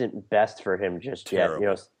that isn't best for him just yet. You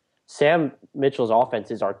know, Sam Mitchell's offense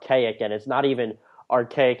is archaic, and it's not even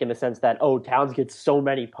archaic in the sense that, Towns gets so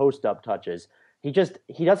many post-up touches. He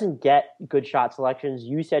doesn't get good shot selections.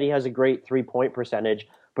 You said he has a great 3-point percentage,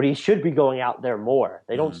 but he should be going out there more.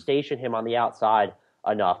 They don't station him on the outside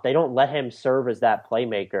enough. They don't let him serve as that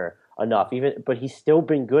playmaker enough. But he's still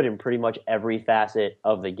been good in pretty much every facet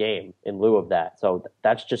of the game in lieu of that. So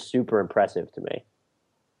that's just super impressive to me.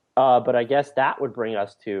 But I guess that would bring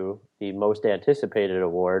us to the most anticipated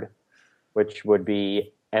award, which would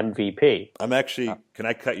be MVP. I'm actually, can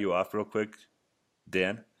I cut you off real quick,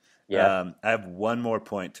 Dan? Yeah. I have one more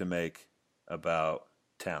point to make about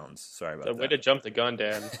Towns. Sorry about that. Way to jump the gun,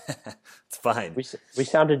 Dan. It's fine. We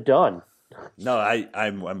sounded done. No,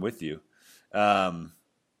 I'm with you.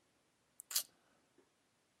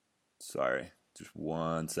 Sorry, just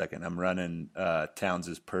 1 second. I'm running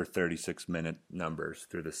Towns' per 36-minute numbers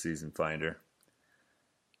through the season finder.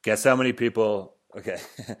 Guess how many people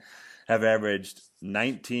have averaged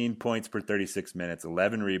 19 points per 36 minutes,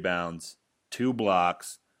 11 rebounds, 2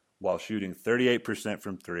 blocks, while shooting 38%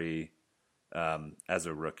 from 3 as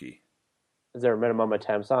a rookie. Is there a minimum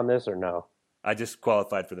attempts on this or no? I just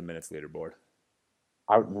qualified for the minutes leaderboard.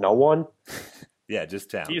 No one? Yeah,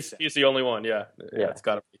 just Towns. He's the only one, yeah. It's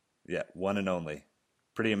got to be. Yeah, one and only.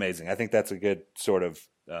 Pretty amazing. I think that's a good sort of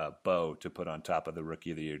bow to put on top of the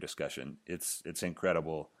Rookie of the Year discussion. It's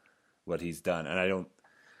incredible what he's done, and I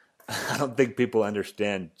don't think people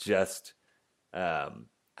understand just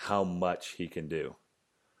how much he can do.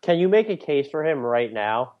 Can you make a case for him right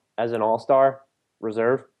now as an All-Star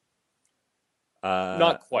reserve?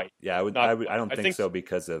 Not quite. Yeah, I don't think so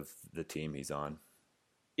because of the team he's on.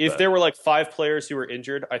 If there were like 5 players who were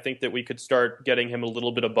injured, I think that we could start getting him a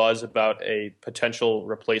little bit of buzz about a potential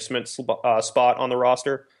replacement spot on the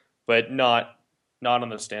roster, but not on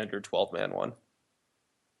the standard 12-man one.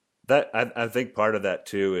 That I think part of that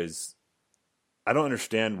too is I don't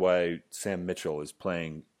understand why Sam Mitchell is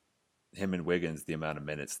playing him and Wiggins the amount of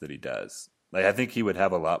minutes that he does. Like, I think he would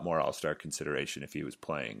have a lot more All-Star consideration if he was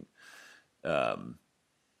playing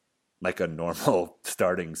like a normal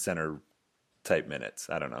starting center type minutes.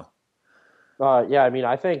 I don't know. Yeah, I mean,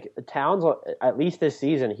 I think Towns, at least this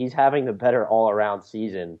season, he's having the better all-around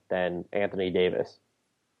season than Anthony Davis.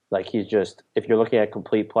 Like, he's just, if you're looking at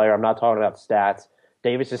complete player, I'm not talking about stats.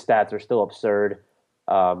 Davis's stats are still absurd,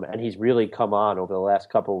 and he's really come on over the last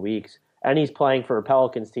couple of weeks. And he's playing for a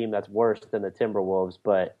Pelicans team that's worse than the Timberwolves,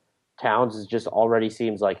 but Towns is just already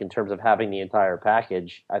seems like, in terms of having the entire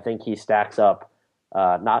package, I think he stacks up.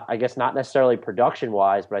 Not necessarily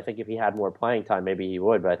production-wise, but I think if he had more playing time, maybe he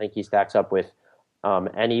would. But I think he stacks up with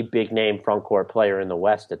any big-name front-court player in the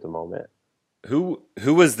West at the moment. Who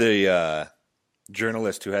was the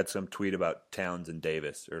journalist who had some tweet about Towns and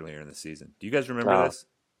Davis earlier in the season? Do you guys remember this?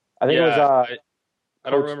 I think it was. I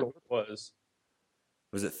don't remember what it was.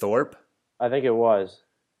 Was it Thorpe? I think it was.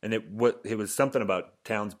 And it was something about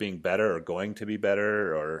Towns being better or going to be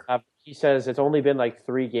better, or he says it's only been like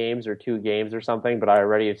 3 games or 2 games or something, but I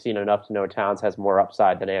already have seen enough to know Towns has more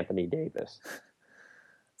upside than Anthony Davis.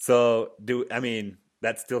 So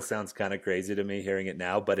that still sounds kind of crazy to me hearing it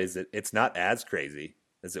now, but it's not as crazy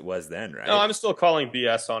as it was then, right? No, I'm still calling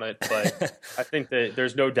BS on it, but I think that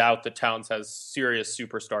there's no doubt that Towns has serious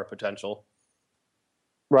superstar potential.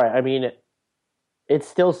 Right. I mean, it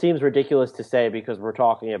still seems ridiculous to say because we're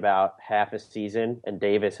talking about half a season and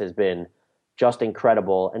Davis has been just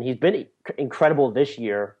incredible. And he's been incredible this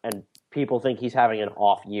year, and people think he's having an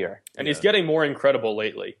off year. And he's getting more incredible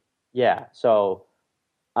lately. Yeah. So,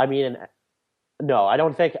 I mean, no, I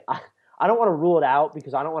don't think – I don't want to rule it out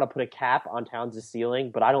because I don't want to put a cap on Towns'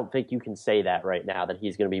 ceiling, but I don't think you can say that right now, that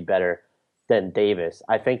he's going to be better than Davis.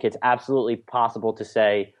 I think it's absolutely possible to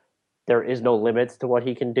say there is no limits to what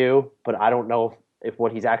he can do, but I don't know if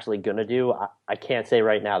what he's actually going to do. I can't say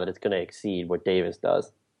right now that it's going to exceed what Davis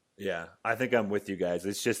does. Yeah, I think I'm with you guys.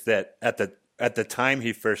 It's just that at the time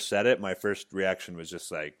he first said it, my first reaction was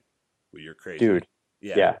just like, well, you're crazy. Dude.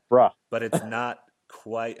 Yeah, bruh. But it's not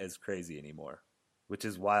quite as crazy anymore, which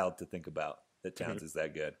is wild to think about, that Towns is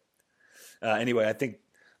that good. Anyway, I think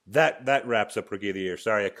that wraps up Rookie of the Year.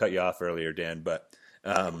 Sorry I cut you off earlier, Dan, but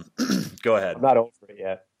go ahead. I'm not over it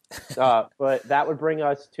yet. But that would bring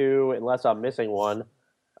us to, unless I'm missing one,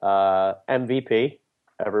 MVP,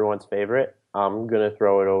 everyone's favorite. I'm going to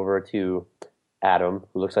throw it over to Adam,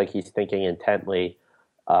 who looks like he's thinking intently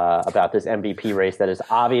about this MVP race that is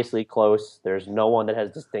obviously close. There's no one that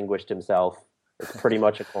has distinguished himself. It's pretty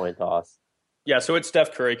much a coin toss. Yeah, so it's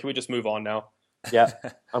Steph Curry. Can we just move on now? Yeah,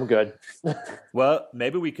 I'm good. Well,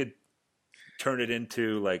 maybe we could turn it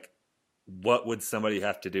into, like, what would somebody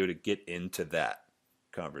have to do to get into that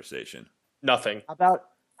conversation? Nothing.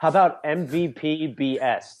 How about MVP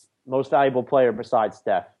BS, most valuable player besides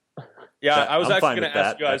Steph? Yeah, I was actually going to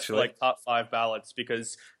ask you guys actually. for like top 5 ballots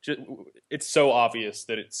because it's so obvious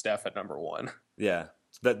that it's Steph at number 1. Yeah,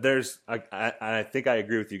 I think I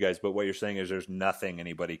agree with you guys, but what you're saying is there's nothing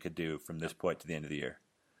anybody could do from this point to the end of the year.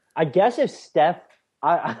 I guess if Steph,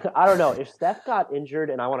 I don't know, if Steph got injured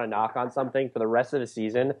and I want to knock on something for the rest of the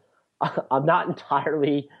season, I'm not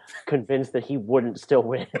entirely convinced that he wouldn't still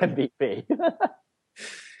win MVP.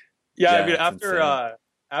 Yeah, I mean,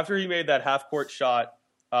 after he made that half-court shot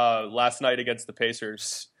last night against the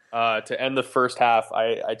Pacers to end the first half,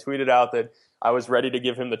 I tweeted out that I was ready to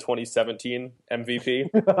give him the 2017 MVP.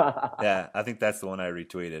 Yeah, I think that's the one I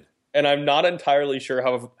retweeted. And I'm not entirely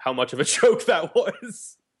sure how much of a joke that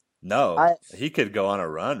was. No, he could go on a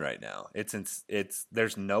run right now.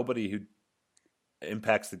 There's nobody who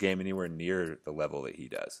impacts the game anywhere near the level that he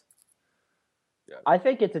does. I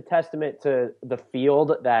think it's a testament to the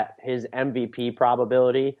field that his MVP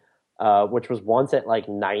probability, which was once at like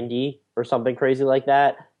 90 or something crazy like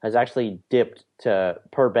that, has actually dipped to,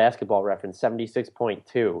 per Basketball Reference,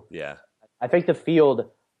 76.2. Yeah. I think the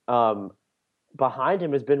field behind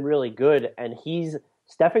him has been really good, and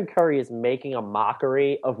Stephen Curry is making a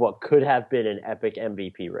mockery of what could have been an epic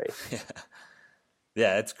MVP race.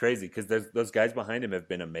 Yeah, it's crazy because those guys behind him have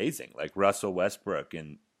been amazing, like Russell Westbrook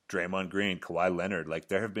and Draymond Green, Kawhi Leonard. Like,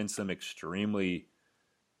 there have been some extremely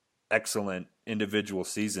excellent individual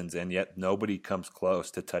seasons, and yet nobody comes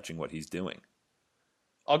close to touching what he's doing.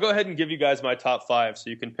 I'll go ahead and give you guys my top 5 so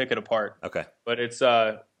you can pick it apart. Okay. But it's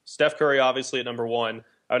Steph Curry, obviously, at number 1.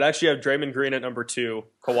 I would actually have Draymond Green at number 2,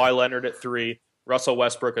 Kawhi Leonard at 3, Russell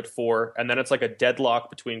Westbrook at 4, and then it's like a deadlock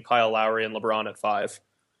between Kyle Lowry and LeBron at 5.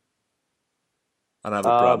 I don't have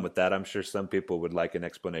a problem with that. I'm sure some people would like an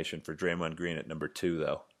explanation for Draymond Green at number 2,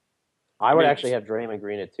 though. I would actually have Draymond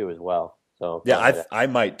Green at 2 as well. So yeah, I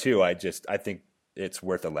might too. I think it's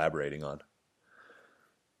worth elaborating on.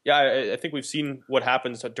 Yeah, I think we've seen what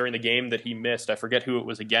happens during the game that he missed. I forget who it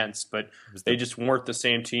was against, but they just weren't the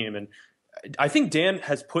same team. And I think Dan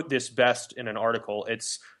has put this best in an article.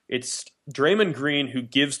 It's Draymond Green who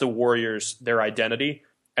gives the Warriors their identity,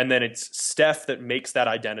 and then it's Steph that makes that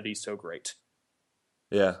identity so great.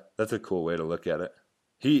 Yeah, that's a cool way to look at it.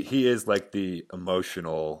 He is like the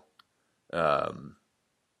emotional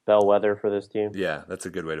bellwether for this team. Yeah, that's a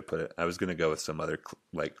good way to put it. I was going to go with some other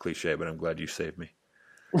cliche, but I'm glad you saved me.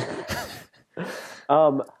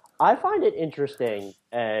 I find it interesting,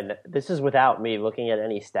 and this is without me looking at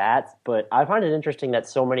any stats, but I find it interesting that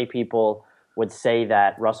so many people would say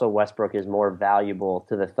that Russell Westbrook is more valuable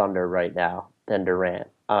to the Thunder right now than Durant.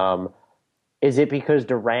 Is it because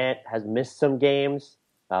Durant has missed some games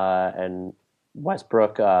and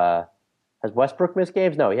Westbrook has Westbrook missed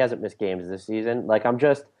games? No, he hasn't missed games this season. Like, in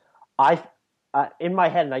my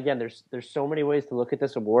head, and again, there's so many ways to look at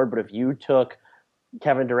this award, but if you took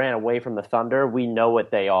Kevin Durant away from the Thunder, we know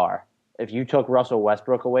what they are. If you took Russell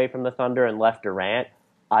Westbrook away from the Thunder and left Durant,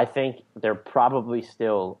 I think they're probably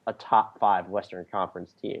still a top 5 Western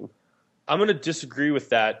Conference team. I'm going to disagree with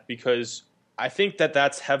that because I think that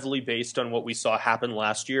that's heavily based on what we saw happen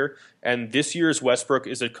last year. And this year's Westbrook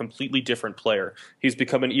is a completely different player. He's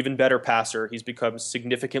become an even better passer. He's become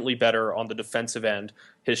significantly better on the defensive end.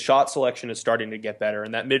 His shot selection is starting to get better,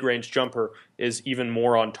 and that mid-range jumper is even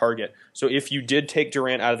more on target. So if you did take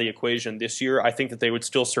Durant out of the equation this year, I think that they would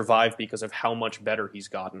still survive because of how much better he's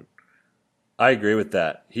gotten. I agree with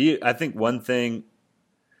that. I think one thing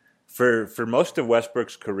for most of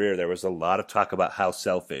Westbrook's career, there was a lot of talk about how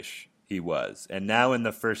selfish he was. And now in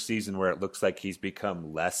the first season where it looks like he's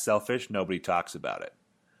become less selfish, nobody talks about it.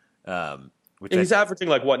 He's averaging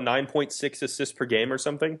 9.6 assists per game or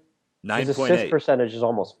something? 9.8. His assist percentage is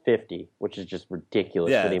almost 50, which is just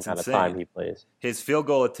ridiculous for the amount of time he plays. His field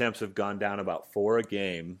goal attempts have gone down about 4 a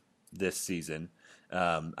game this season.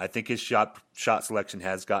 I think his shot selection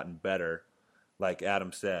has gotten better, like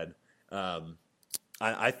Adam said.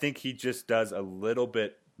 I think he just does a little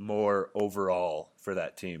bit more overall for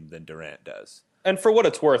that team than Durant does. And for what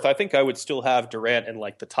it's worth, I think I would still have Durant in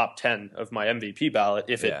the top 10 of my MVP ballot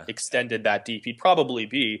if it extended that deep. He'd probably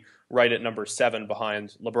be right at number 7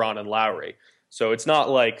 behind LeBron and Lowry. So it's not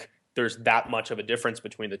like there's that much of a difference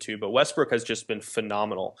between the two. But Westbrook has just been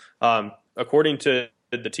phenomenal. According to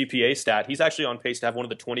the TPA stat, he's actually on pace to have one of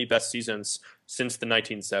the 20 best seasons since the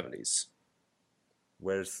 1970s.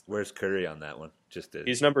 Where's Curry on that one?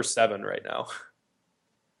 He's number 7 right now.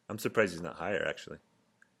 I'm surprised he's not higher, actually.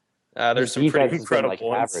 There's some pretty incredible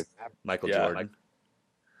ones. Michael Jordan.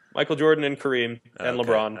 Michael Jordan and Kareem and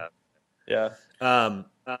LeBron. Yeah.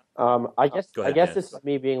 I guess this is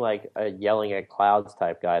me being like a yelling at clouds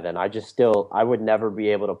type guy. Then I would never be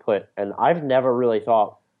able to put, and I've never really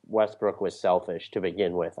thought Westbrook was selfish to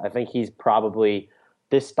begin with. I think he's probably,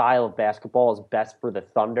 this style of basketball is best for the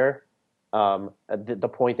Thunder. The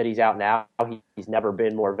point that he's out now, he's never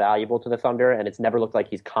been more valuable to the Thunder, and it's never looked like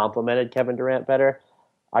he's complimented Kevin Durant better.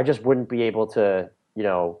 I just wouldn't be able to,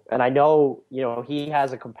 and I know, he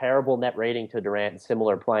has a comparable net rating to Durant and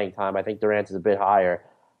similar playing time. I think Durant's is a bit higher.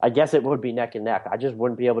 I guess it would be neck and neck. I just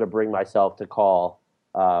wouldn't be able to bring myself to call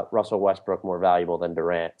Russell Westbrook more valuable than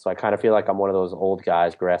Durant. So I kind of feel like I'm one of those old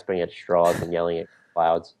guys grasping at straws and yelling at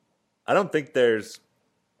clouds. I don't think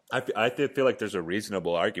I feel like there's a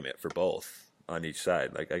reasonable argument for both on each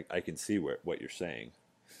side. Like I can see what you're saying.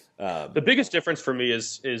 The biggest difference for me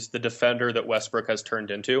is the defender that Westbrook has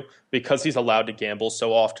turned into, because he's allowed to gamble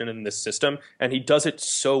so often in this system, and he does it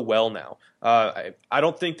so well now. I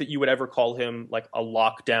don't think that you would ever call him like a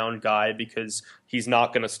lockdown guy, because he's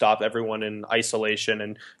not going to stop everyone in isolation,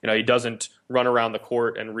 and he doesn't run around the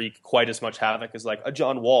court and wreak quite as much havoc as like a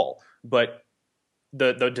John Wall. But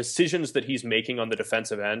the decisions that he's making on the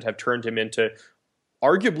defensive end have turned him into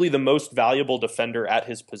arguably the most valuable defender at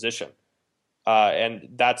his position. And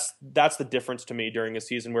that's the difference to me during a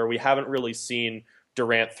season where we haven't really seen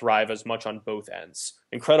Durant thrive as much on both ends.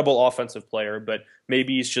 Incredible offensive player, but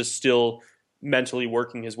maybe he's just still mentally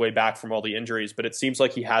working his way back from all the injuries. But it seems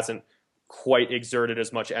like he hasn't quite exerted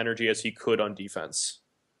as much energy as he could on defense.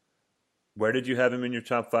 Where did you have him in your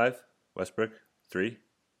top 5, Westbrook? 3?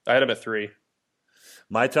 I had him at 3.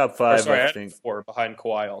 My top 5, I think 4 behind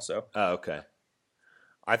Kawhi also. Oh, okay.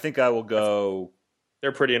 I think I will go.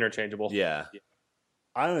 They're pretty interchangeable. Yeah.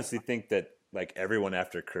 I honestly think that like everyone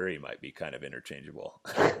after Curry might be kind of interchangeable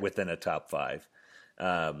within a top 5.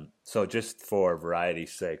 So just for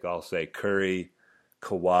variety's sake, I'll say Curry,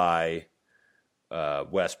 Kawhi,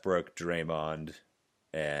 Westbrook, Draymond,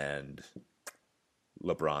 and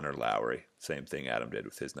LeBron or Lowry. Same thing Adam did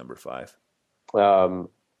with his number 5.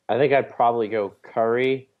 I think I'd probably go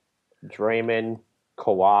Curry, Draymond,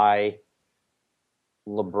 Kawhi,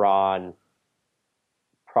 LeBron,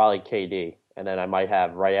 probably KD, and then I might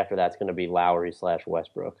have right after that's going to be Lowry /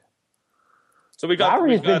 Westbrook. So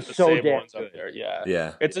Lowry's been the so same damn ones good. up there. Yeah.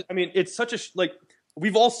 Yeah. It's such a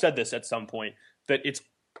we've all said this at some point, that it's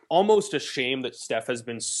almost a shame that Steph has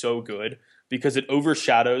been so good, because it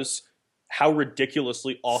overshadows how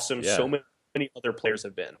ridiculously awesome so many other players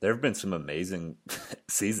have been. There have been some amazing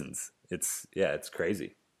seasons. It's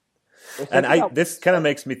crazy. It's and like this kind of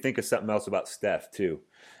makes me think of something else about Steph too.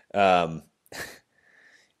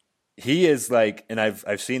 He is like, and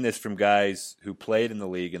I've seen this from guys who played in the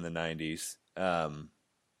league in the 90s.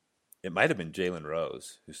 It might have been Jalen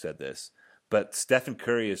Rose who said this, but Stephen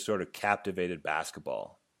Curry has sort of captivated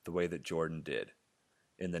basketball the way that Jordan did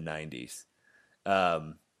in the 90s.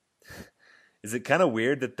 Is it kind of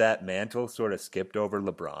weird that mantle sort of skipped over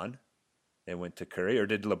LeBron and went to Curry, or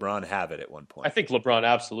did LeBron have it at one point? I think LeBron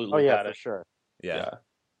absolutely had it. For sure. Yeah.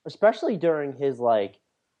 Especially during his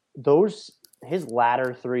his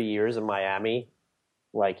latter 3 years in Miami,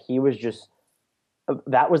 he was just,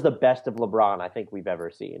 that was the best of LeBron I think we've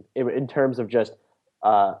ever seen in terms of just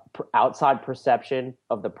outside perception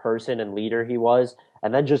of the person and leader he was,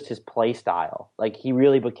 and then just his play style. He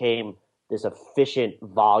really became this efficient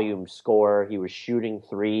volume scorer. He was shooting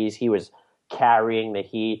threes. He was carrying the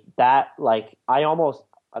Heat. That I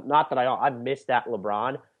missed that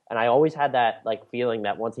LeBron, and I always had that feeling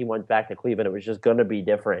that once he went back to Cleveland, it was just going to be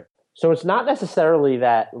different. So it's not necessarily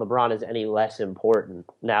that LeBron is any less important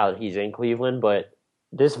now that he's in Cleveland, but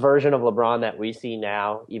this version of LeBron that we see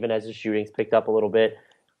now, even as his shooting's picked up a little bit,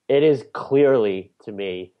 it is clearly, to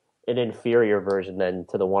me, an inferior version than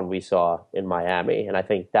to the one we saw in Miami. And I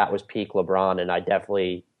think that was peak LeBron, and I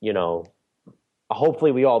definitely,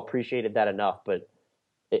 hopefully we all appreciated that enough, but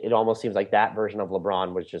it almost seems like that version of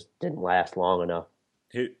LeBron didn't last long enough.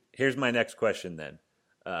 Here's my next question then.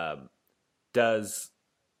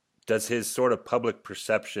 Does his sort of public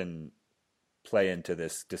perception play into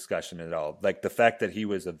this discussion at all? Like the fact that he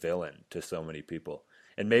was a villain to so many people,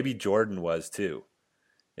 and maybe Jordan was too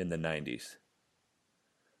in the 90s.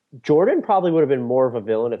 Jordan probably would have been more of a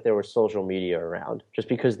villain if there was social media around, just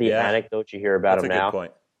because the anecdotes you hear about him now. That's a good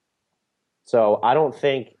point. So I don't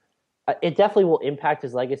think it definitely will impact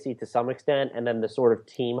his legacy to some extent, and then the sort of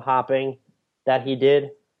team hopping that he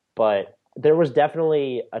did. But there was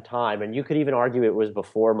definitely a time, and you could even argue it was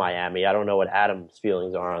before Miami. I don't know what Adam's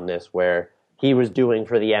feelings are on this, where he was doing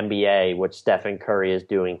for the NBA what Stephen Curry is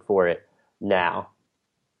doing for it now.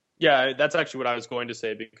 Yeah, that's actually what I was going to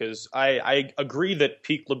say, because I agree that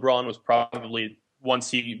peak LeBron was probably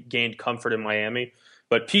once he gained comfort in Miami.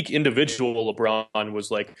 But peak individual LeBron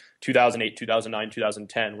was like 2008, 2009,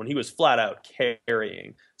 2010, when he was flat out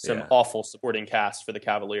carrying some awful supporting cast for the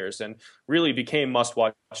Cavaliers and really became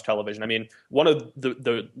must-watch television. I mean, one of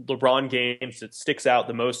the LeBron games that sticks out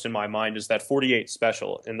the most in my mind is that 48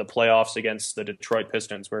 special in the playoffs against the Detroit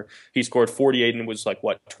Pistons, where he scored 48 and was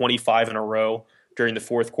 25 in a row during the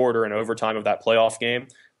fourth quarter and overtime of that playoff game.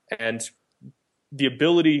 And the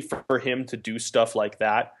ability for him to do stuff like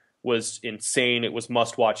that was insane. It was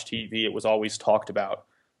must-watch TV. It was always talked about.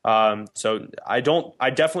 So I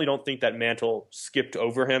definitely don't think that mantle skipped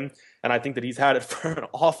over him, and I think that he's had it for an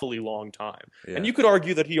awfully long time. Yeah. And you could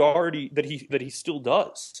argue that he still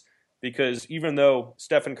does, because even though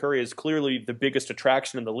Stephen Curry is clearly the biggest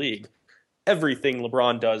attraction in the league, everything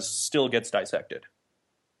LeBron does still gets dissected.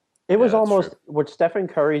 It was almost what Stephen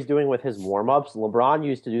Curry's doing with his warm-ups. LeBron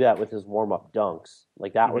used to do that with his warm-up dunks.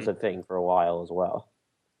 That was a thing for a while as well.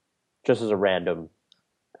 Just as a random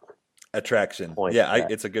attraction. Point. Yeah,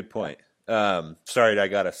 it's a good point. Sorry, I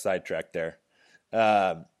got a sidetrack there.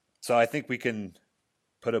 So I think we can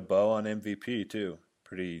put a bow on MVP too.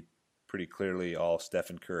 Pretty clearly all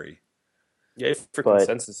Stephen Curry. Yeah, for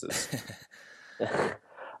consensuses.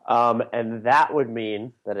 And that would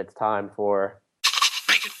mean that it's time for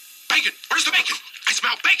bacon. Bacon. Where's the bacon? I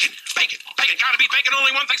smell bacon. Bacon. Bacon. Gotta be bacon.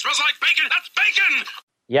 Only one thing smells like bacon. That's bacon.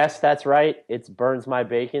 Yes, that's right. It's Burns My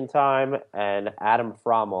Bacon time, and Adam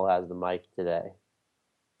Frommel has the mic today.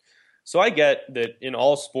 So I get that in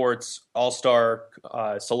all sports, all-star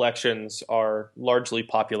selections are largely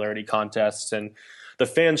popularity contests, and the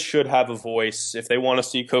fans should have a voice. If they want to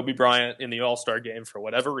see Kobe Bryant in the all-star game for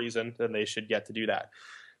whatever reason, then they should get to do that.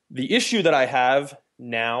 The issue that I have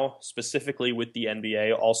now, specifically with the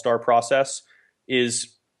NBA all-star process,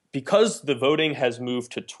 is because the voting has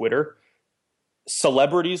moved to Twitter,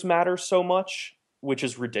 celebrities matter so much, which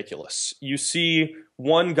is ridiculous. You see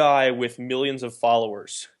one guy with millions of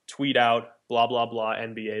followers tweet out blah, blah, blah,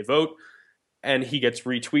 NBA vote, and he gets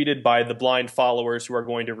retweeted by the blind followers who are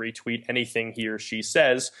going to retweet anything he or she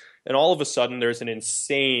says, and all of a sudden there's an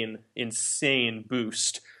insane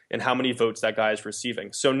boost in how many votes that guy is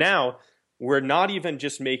receiving. So now we're not even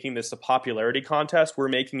just making this a popularity contest, we're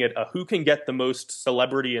making it a who can get the most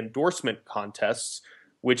celebrity endorsement contests,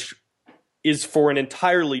 which is for an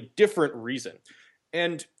entirely different reason.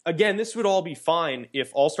 And again, this would all be fine if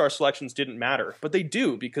all-star selections didn't matter, but they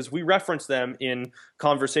do, because we reference them in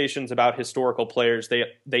conversations about historical players.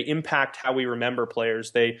 They impact how we remember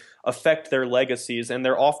players. They affect their legacies, and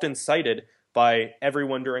they're often cited by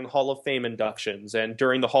everyone during Hall of Fame inductions and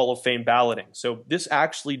during the Hall of Fame balloting. So this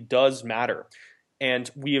actually does matter.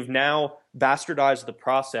 And we have now bastardized the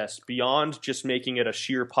process beyond just making it a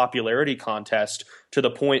sheer popularity contest to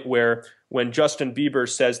the point where when Justin Bieber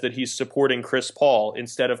says that he's supporting Chris Paul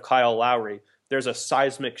instead of Kyle Lowry, there's a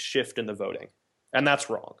seismic shift in the voting. And that's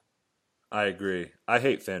wrong. I agree. I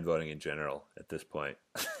hate fan voting in general at this point.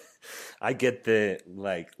 I get the,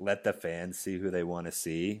 let the fans see who they want to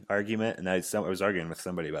see argument. And I was arguing with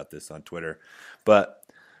somebody about this on Twitter. But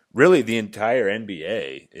really, the entire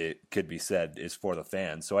NBA, it could be said, is for the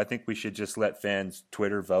fans. So I think we should just let fans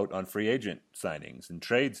Twitter vote on free agent signings and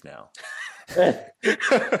trades now.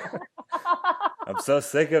 I'm so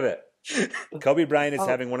sick of it. Kobe Bryant is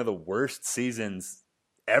having one of the worst seasons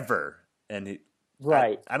ever. And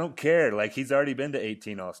I don't care. He's already been to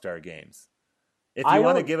 18 All-Star games. If you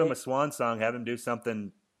want to give him a swan song, have him do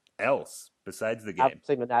something else besides the game.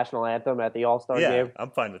 Sing the national anthem at the All-Star game. Yeah,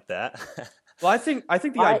 I'm fine with that. Well, I think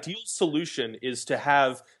the ideal solution is to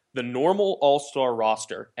have the normal all-star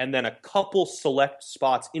roster and then a couple select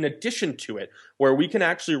spots in addition to it where we can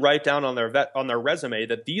actually write down on their resume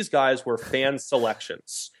that these guys were fan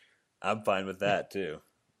selections. I'm fine with that too.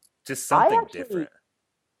 Just something different.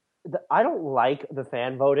 I don't like the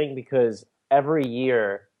fan voting because every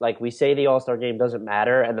year, we say the All-Star game doesn't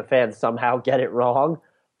matter and the fans somehow get it wrong.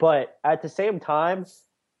 But at the same time,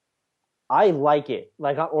 I like it,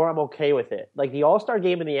 or I'm okay with it. The All-Star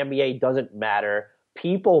game in the NBA doesn't matter.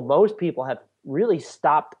 Most people have really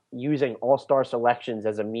stopped using All-Star selections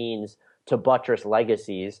as a means to buttress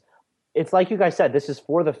legacies. It's like you guys said, this is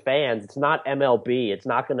for the fans. It's not MLB. It's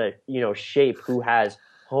not going to, shape who has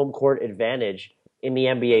home court advantage in the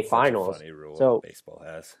NBA Finals. Such a funny rule baseball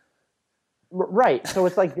has. Right. So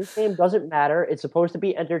it's like this game doesn't matter. It's supposed to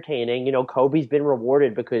be entertaining. Kobe's been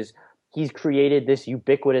rewarded because he's created this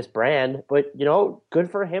ubiquitous brand. But,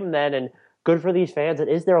 good for him then, and good for these fans. It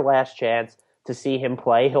is their last chance to see him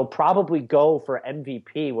play. He'll probably go for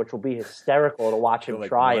MVP, which will be hysterical to watch him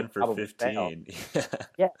try and probably 15. Fail.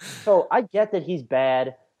 Yeah. So I get that he's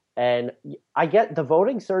bad, and I get the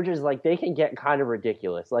voting surges. Like, they can get kind of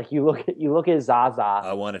ridiculous. Like, you look at Zaza.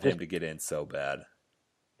 I wanted him to get in so bad.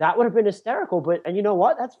 That would have been hysterical, and you know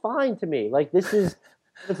what? That's fine to me. Like, this is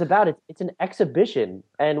what it's about. It's an exhibition,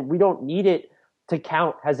 and we don't need it to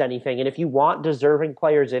count as anything. And if you want deserving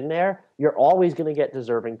players in there, you're always going to get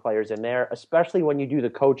deserving players in there, especially when you do the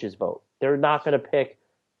coaches vote. They're not going to pick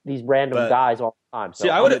these random guys all the time.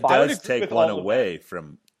 So it does take one away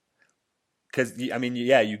from – because,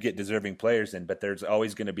 you get deserving players in, but there's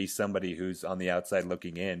always going to be somebody who's on the outside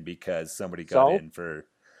looking in because somebody got in for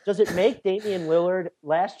 – Does it make Damian Lillard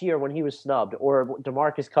last year when he was snubbed, or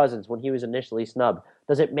DeMarcus Cousins when he was initially snubbed,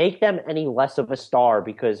 does it make them any less of a star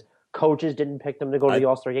because – coaches didn't pick them to go to the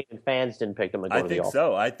All-Star game, and fans didn't pick them to go to the All-Star game? I think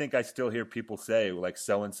so. I think I still hear people say, like,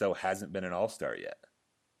 so-and-so hasn't been an All-Star yet.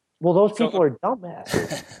 Well, those people are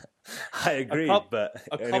dumbasses. I agree, but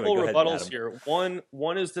anyway, couple rebuttals here.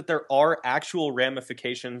 One is that there are actual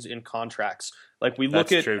ramifications in contracts. Like, we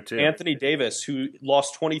look at Anthony Davis, who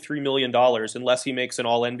lost $23 million unless he makes an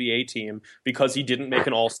All-NBA team because he didn't make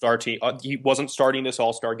an All-Star team. He wasn't starting this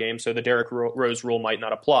All-Star game, so the Derrick Rose rule might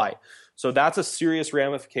not apply. So that's a serious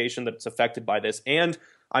ramification that's affected by this. And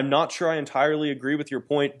I'm not sure I entirely agree with your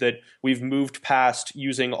point that we've moved past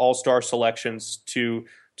using all-star selections to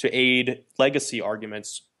aid legacy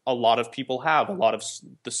arguments. A lot of people have, a lot of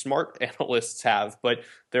the smart analysts have, but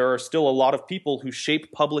there are still a lot of people who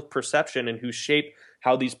shape public perception and who shape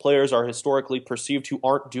how these players are historically perceived who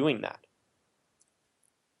aren't doing that.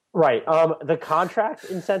 Right. The contract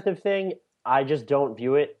incentive thing, I just don't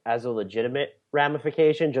view it as a legitimate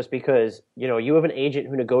ramification just because, you have an agent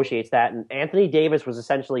who negotiates that, and Anthony Davis was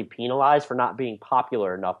essentially penalized for not being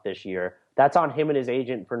popular enough this year. That's on him and his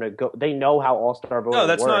agent they know how All-Star voting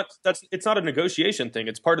works. It's not a negotiation thing.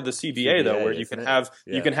 It's part of the CBA though, where you can have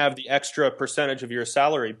the extra percentage of your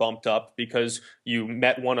salary bumped up because you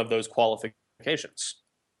met one of those qualifications.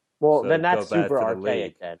 Well, so then that's super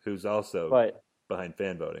archaic then. Who's also behind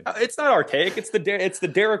fan voting. It's not archaic. It's the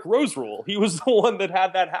Derrick Rose rule. He was the one that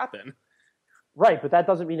had that happen. Right, but that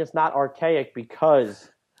doesn't mean it's not archaic because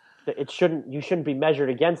you shouldn't be measured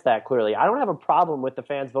against that. Clearly, I don't have a problem with the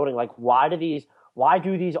fans voting. Like, why do these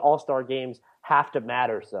All-Star games have to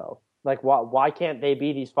matter so? Like, why can't they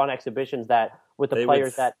be these fun exhibitions that with the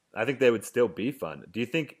players that? I think they would still be fun. Do you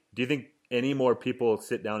think any more people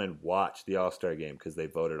sit down and watch the All-Star game because they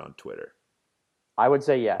voted on Twitter? I would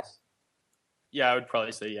say yes. Yeah, I would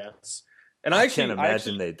probably say yes. And I can't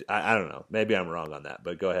imagine I don't know. Maybe I'm wrong on that,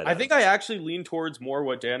 but go ahead. I think I actually lean towards more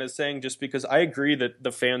what Dan is saying, just because I agree that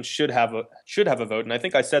the fans should have a vote, and I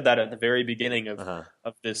think I said that at the very beginning of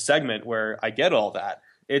this segment, where I get all that.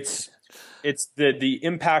 It's the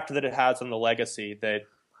impact that it has on the legacy that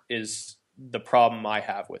is the problem I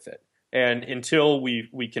have with it, and until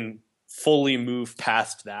we can fully move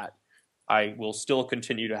past that, I will still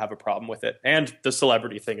continue to have a problem with it. And the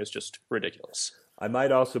celebrity thing is just ridiculous. I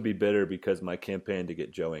might also be bitter because my campaign to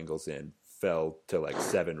get Joe Ingles in fell to like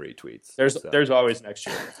 7 retweets. There's always next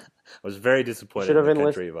year. I was very disappointed in the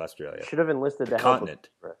country of Australia. Should have enlisted the continent.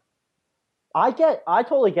 I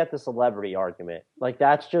totally get the celebrity argument. Like,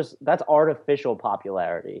 that's artificial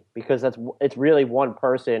popularity because it's really one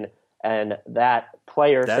person, and that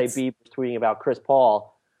player, say Bieber's tweeting about Chris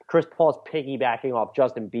Paul. Chris Paul's piggybacking off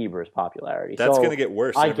Justin Bieber's popularity. That's going to get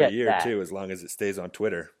worse every year too, as long as it stays on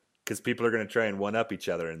Twitter. Because people are going to try and one-up each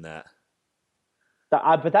other in that.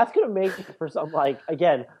 But that's going to make for some,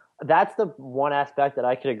 again, that's the one aspect that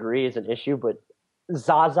I could agree is an issue, but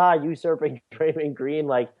Zaza usurping Draymond Green,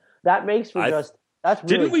 that makes for that's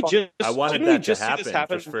really Didn't we fun. I wanted that to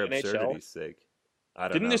happen just for absurdity's sake.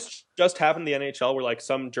 Didn't this just happen in the NHL where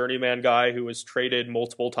some journeyman guy who was traded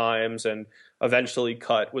multiple times and eventually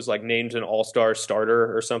cut was named an all-star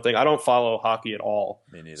starter or something? I don't follow hockey at all.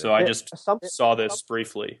 Me neither. So I just saw this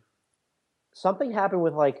briefly. Something happened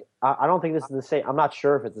with I don't think this is the same. I'm not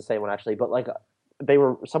sure if it's the same one actually, but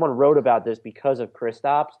someone wrote about this because of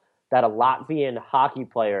Kristaps, that a Latvian hockey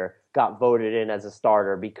player got voted in as a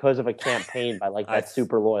starter because of a campaign by that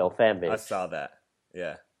super loyal fan base. I saw that.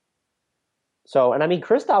 Yeah. So, and I mean,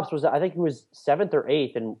 Kristaps I think he was 7th or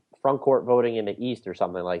 8th in front court voting in the East or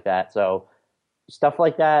something like that. So stuff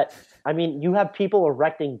like that. I mean, you have people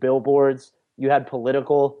erecting billboards. You had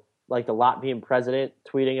political, the Latvian president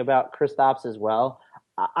tweeting about Kristaps as well.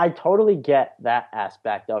 I totally get that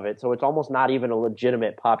aspect of it. So it's almost not even a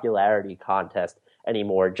legitimate popularity contest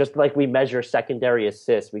anymore. Just like we measure secondary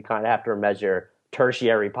assists, we kind of have to measure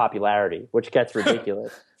tertiary popularity, which gets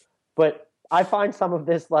ridiculous. But I find some of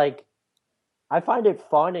this, like, I find it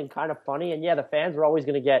fun and kind of funny. And yeah, the fans are always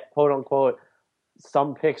going to get, quote unquote,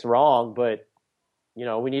 some picks wrong, but, you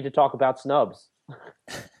know, we need to talk about snubs.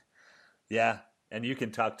 Yeah, and you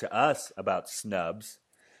can talk to us about snubs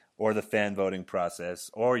or the fan voting process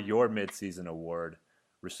or your midseason award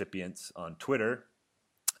recipients on Twitter.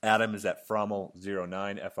 Adam is at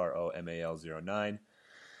Fromal09, Fromal09.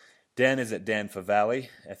 Dan is at Dan Favale,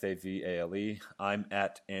 Favale. I'm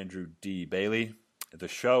at Andrew D. Bailey. The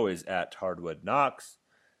show is at Hardwood Knocks.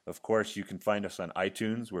 Of course, you can find us on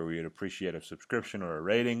iTunes, where we would appreciate a subscription or a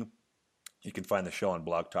rating. You can find the show on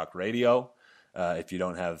Blog Talk Radio. If you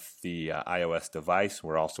don't have the iOS device,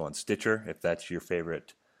 we're also on Stitcher, if that's your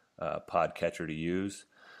favorite podcatcher to use.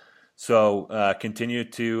 So continue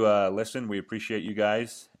to listen. We appreciate you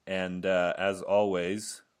guys. And as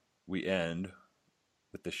always, we end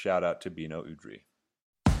with the shout out to Bino Udry.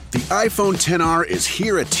 The iPhone XR is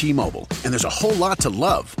here at T-Mobile, and there's a whole lot to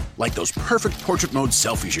love, like those perfect portrait mode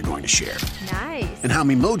selfies you're going to share. Nice. And how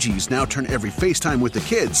Memojis now turn every FaceTime with the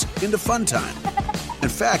kids into fun time. In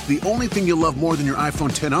fact, the only thing you'll love more than your iPhone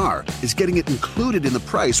XR is getting it included in the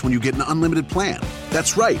price when you get an unlimited plan.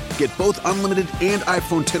 That's right. Get both unlimited and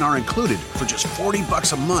iPhone XR included for just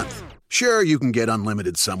 $40 a month. Sure, you can get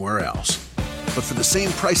unlimited somewhere else. But for the same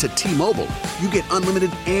price at T-Mobile, you get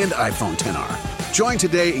unlimited and iPhone XR. Join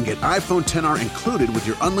today and get iPhone XR included with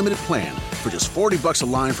your unlimited plan for just $40 a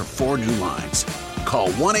line for 4 new lines. Call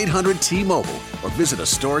 1-800-T-Mobile or visit a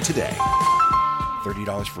store today.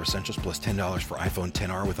 $30 for Essentials plus $10 for iPhone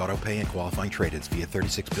XR with autopay and qualifying trade-ins via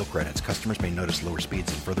 36 bill credits. Customers may notice lower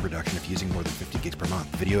speeds and further reduction if using more than 50 gigs per month.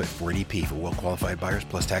 Video at 480p for well-qualified buyers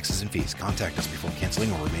plus taxes and fees. Contact us before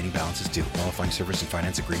canceling or remaining balances due. Qualifying service and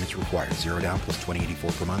finance agreements required. 0 down plus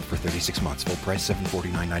 $20.84 per month for 36 months. Full price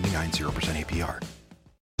 $749.99, 0% APR.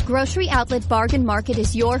 Grocery Outlet Bargain Market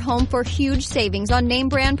is your home for huge savings on name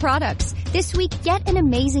brand products. This week, get an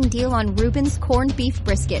amazing deal on Reuben's corned beef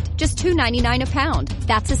brisket, just $2.99 a pound.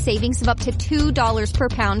 That's a savings of up to $2 per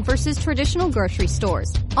pound versus traditional grocery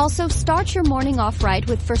stores. Also, start your morning off right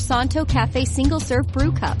with Versanto Cafe single-serve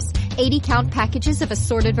brew cups. 80-count packages of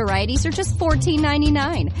assorted varieties are just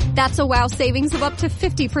 $14.99. That's a wow savings of up to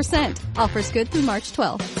 50%. Offers good through March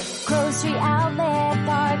 12th. Grocery Outlet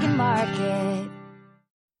Bargain Market.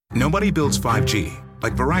 Nobody builds 5G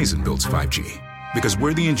like Verizon builds 5G, because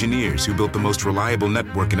we're the engineers who built the most reliable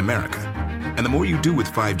network in America. And the more you do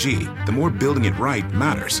with 5G, the more building it right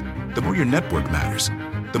matters. The more your network matters.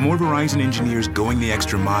 The more Verizon engineers going the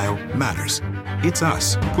extra mile matters. It's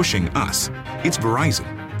us pushing us. It's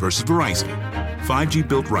Verizon versus Verizon. 5G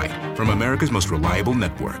built right from America's most reliable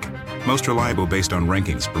network. Most reliable based on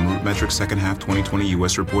rankings from RootMetrics second half 2020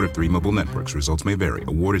 U.S. report of 3 mobile networks. Results may vary.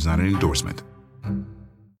 Award is not an endorsement.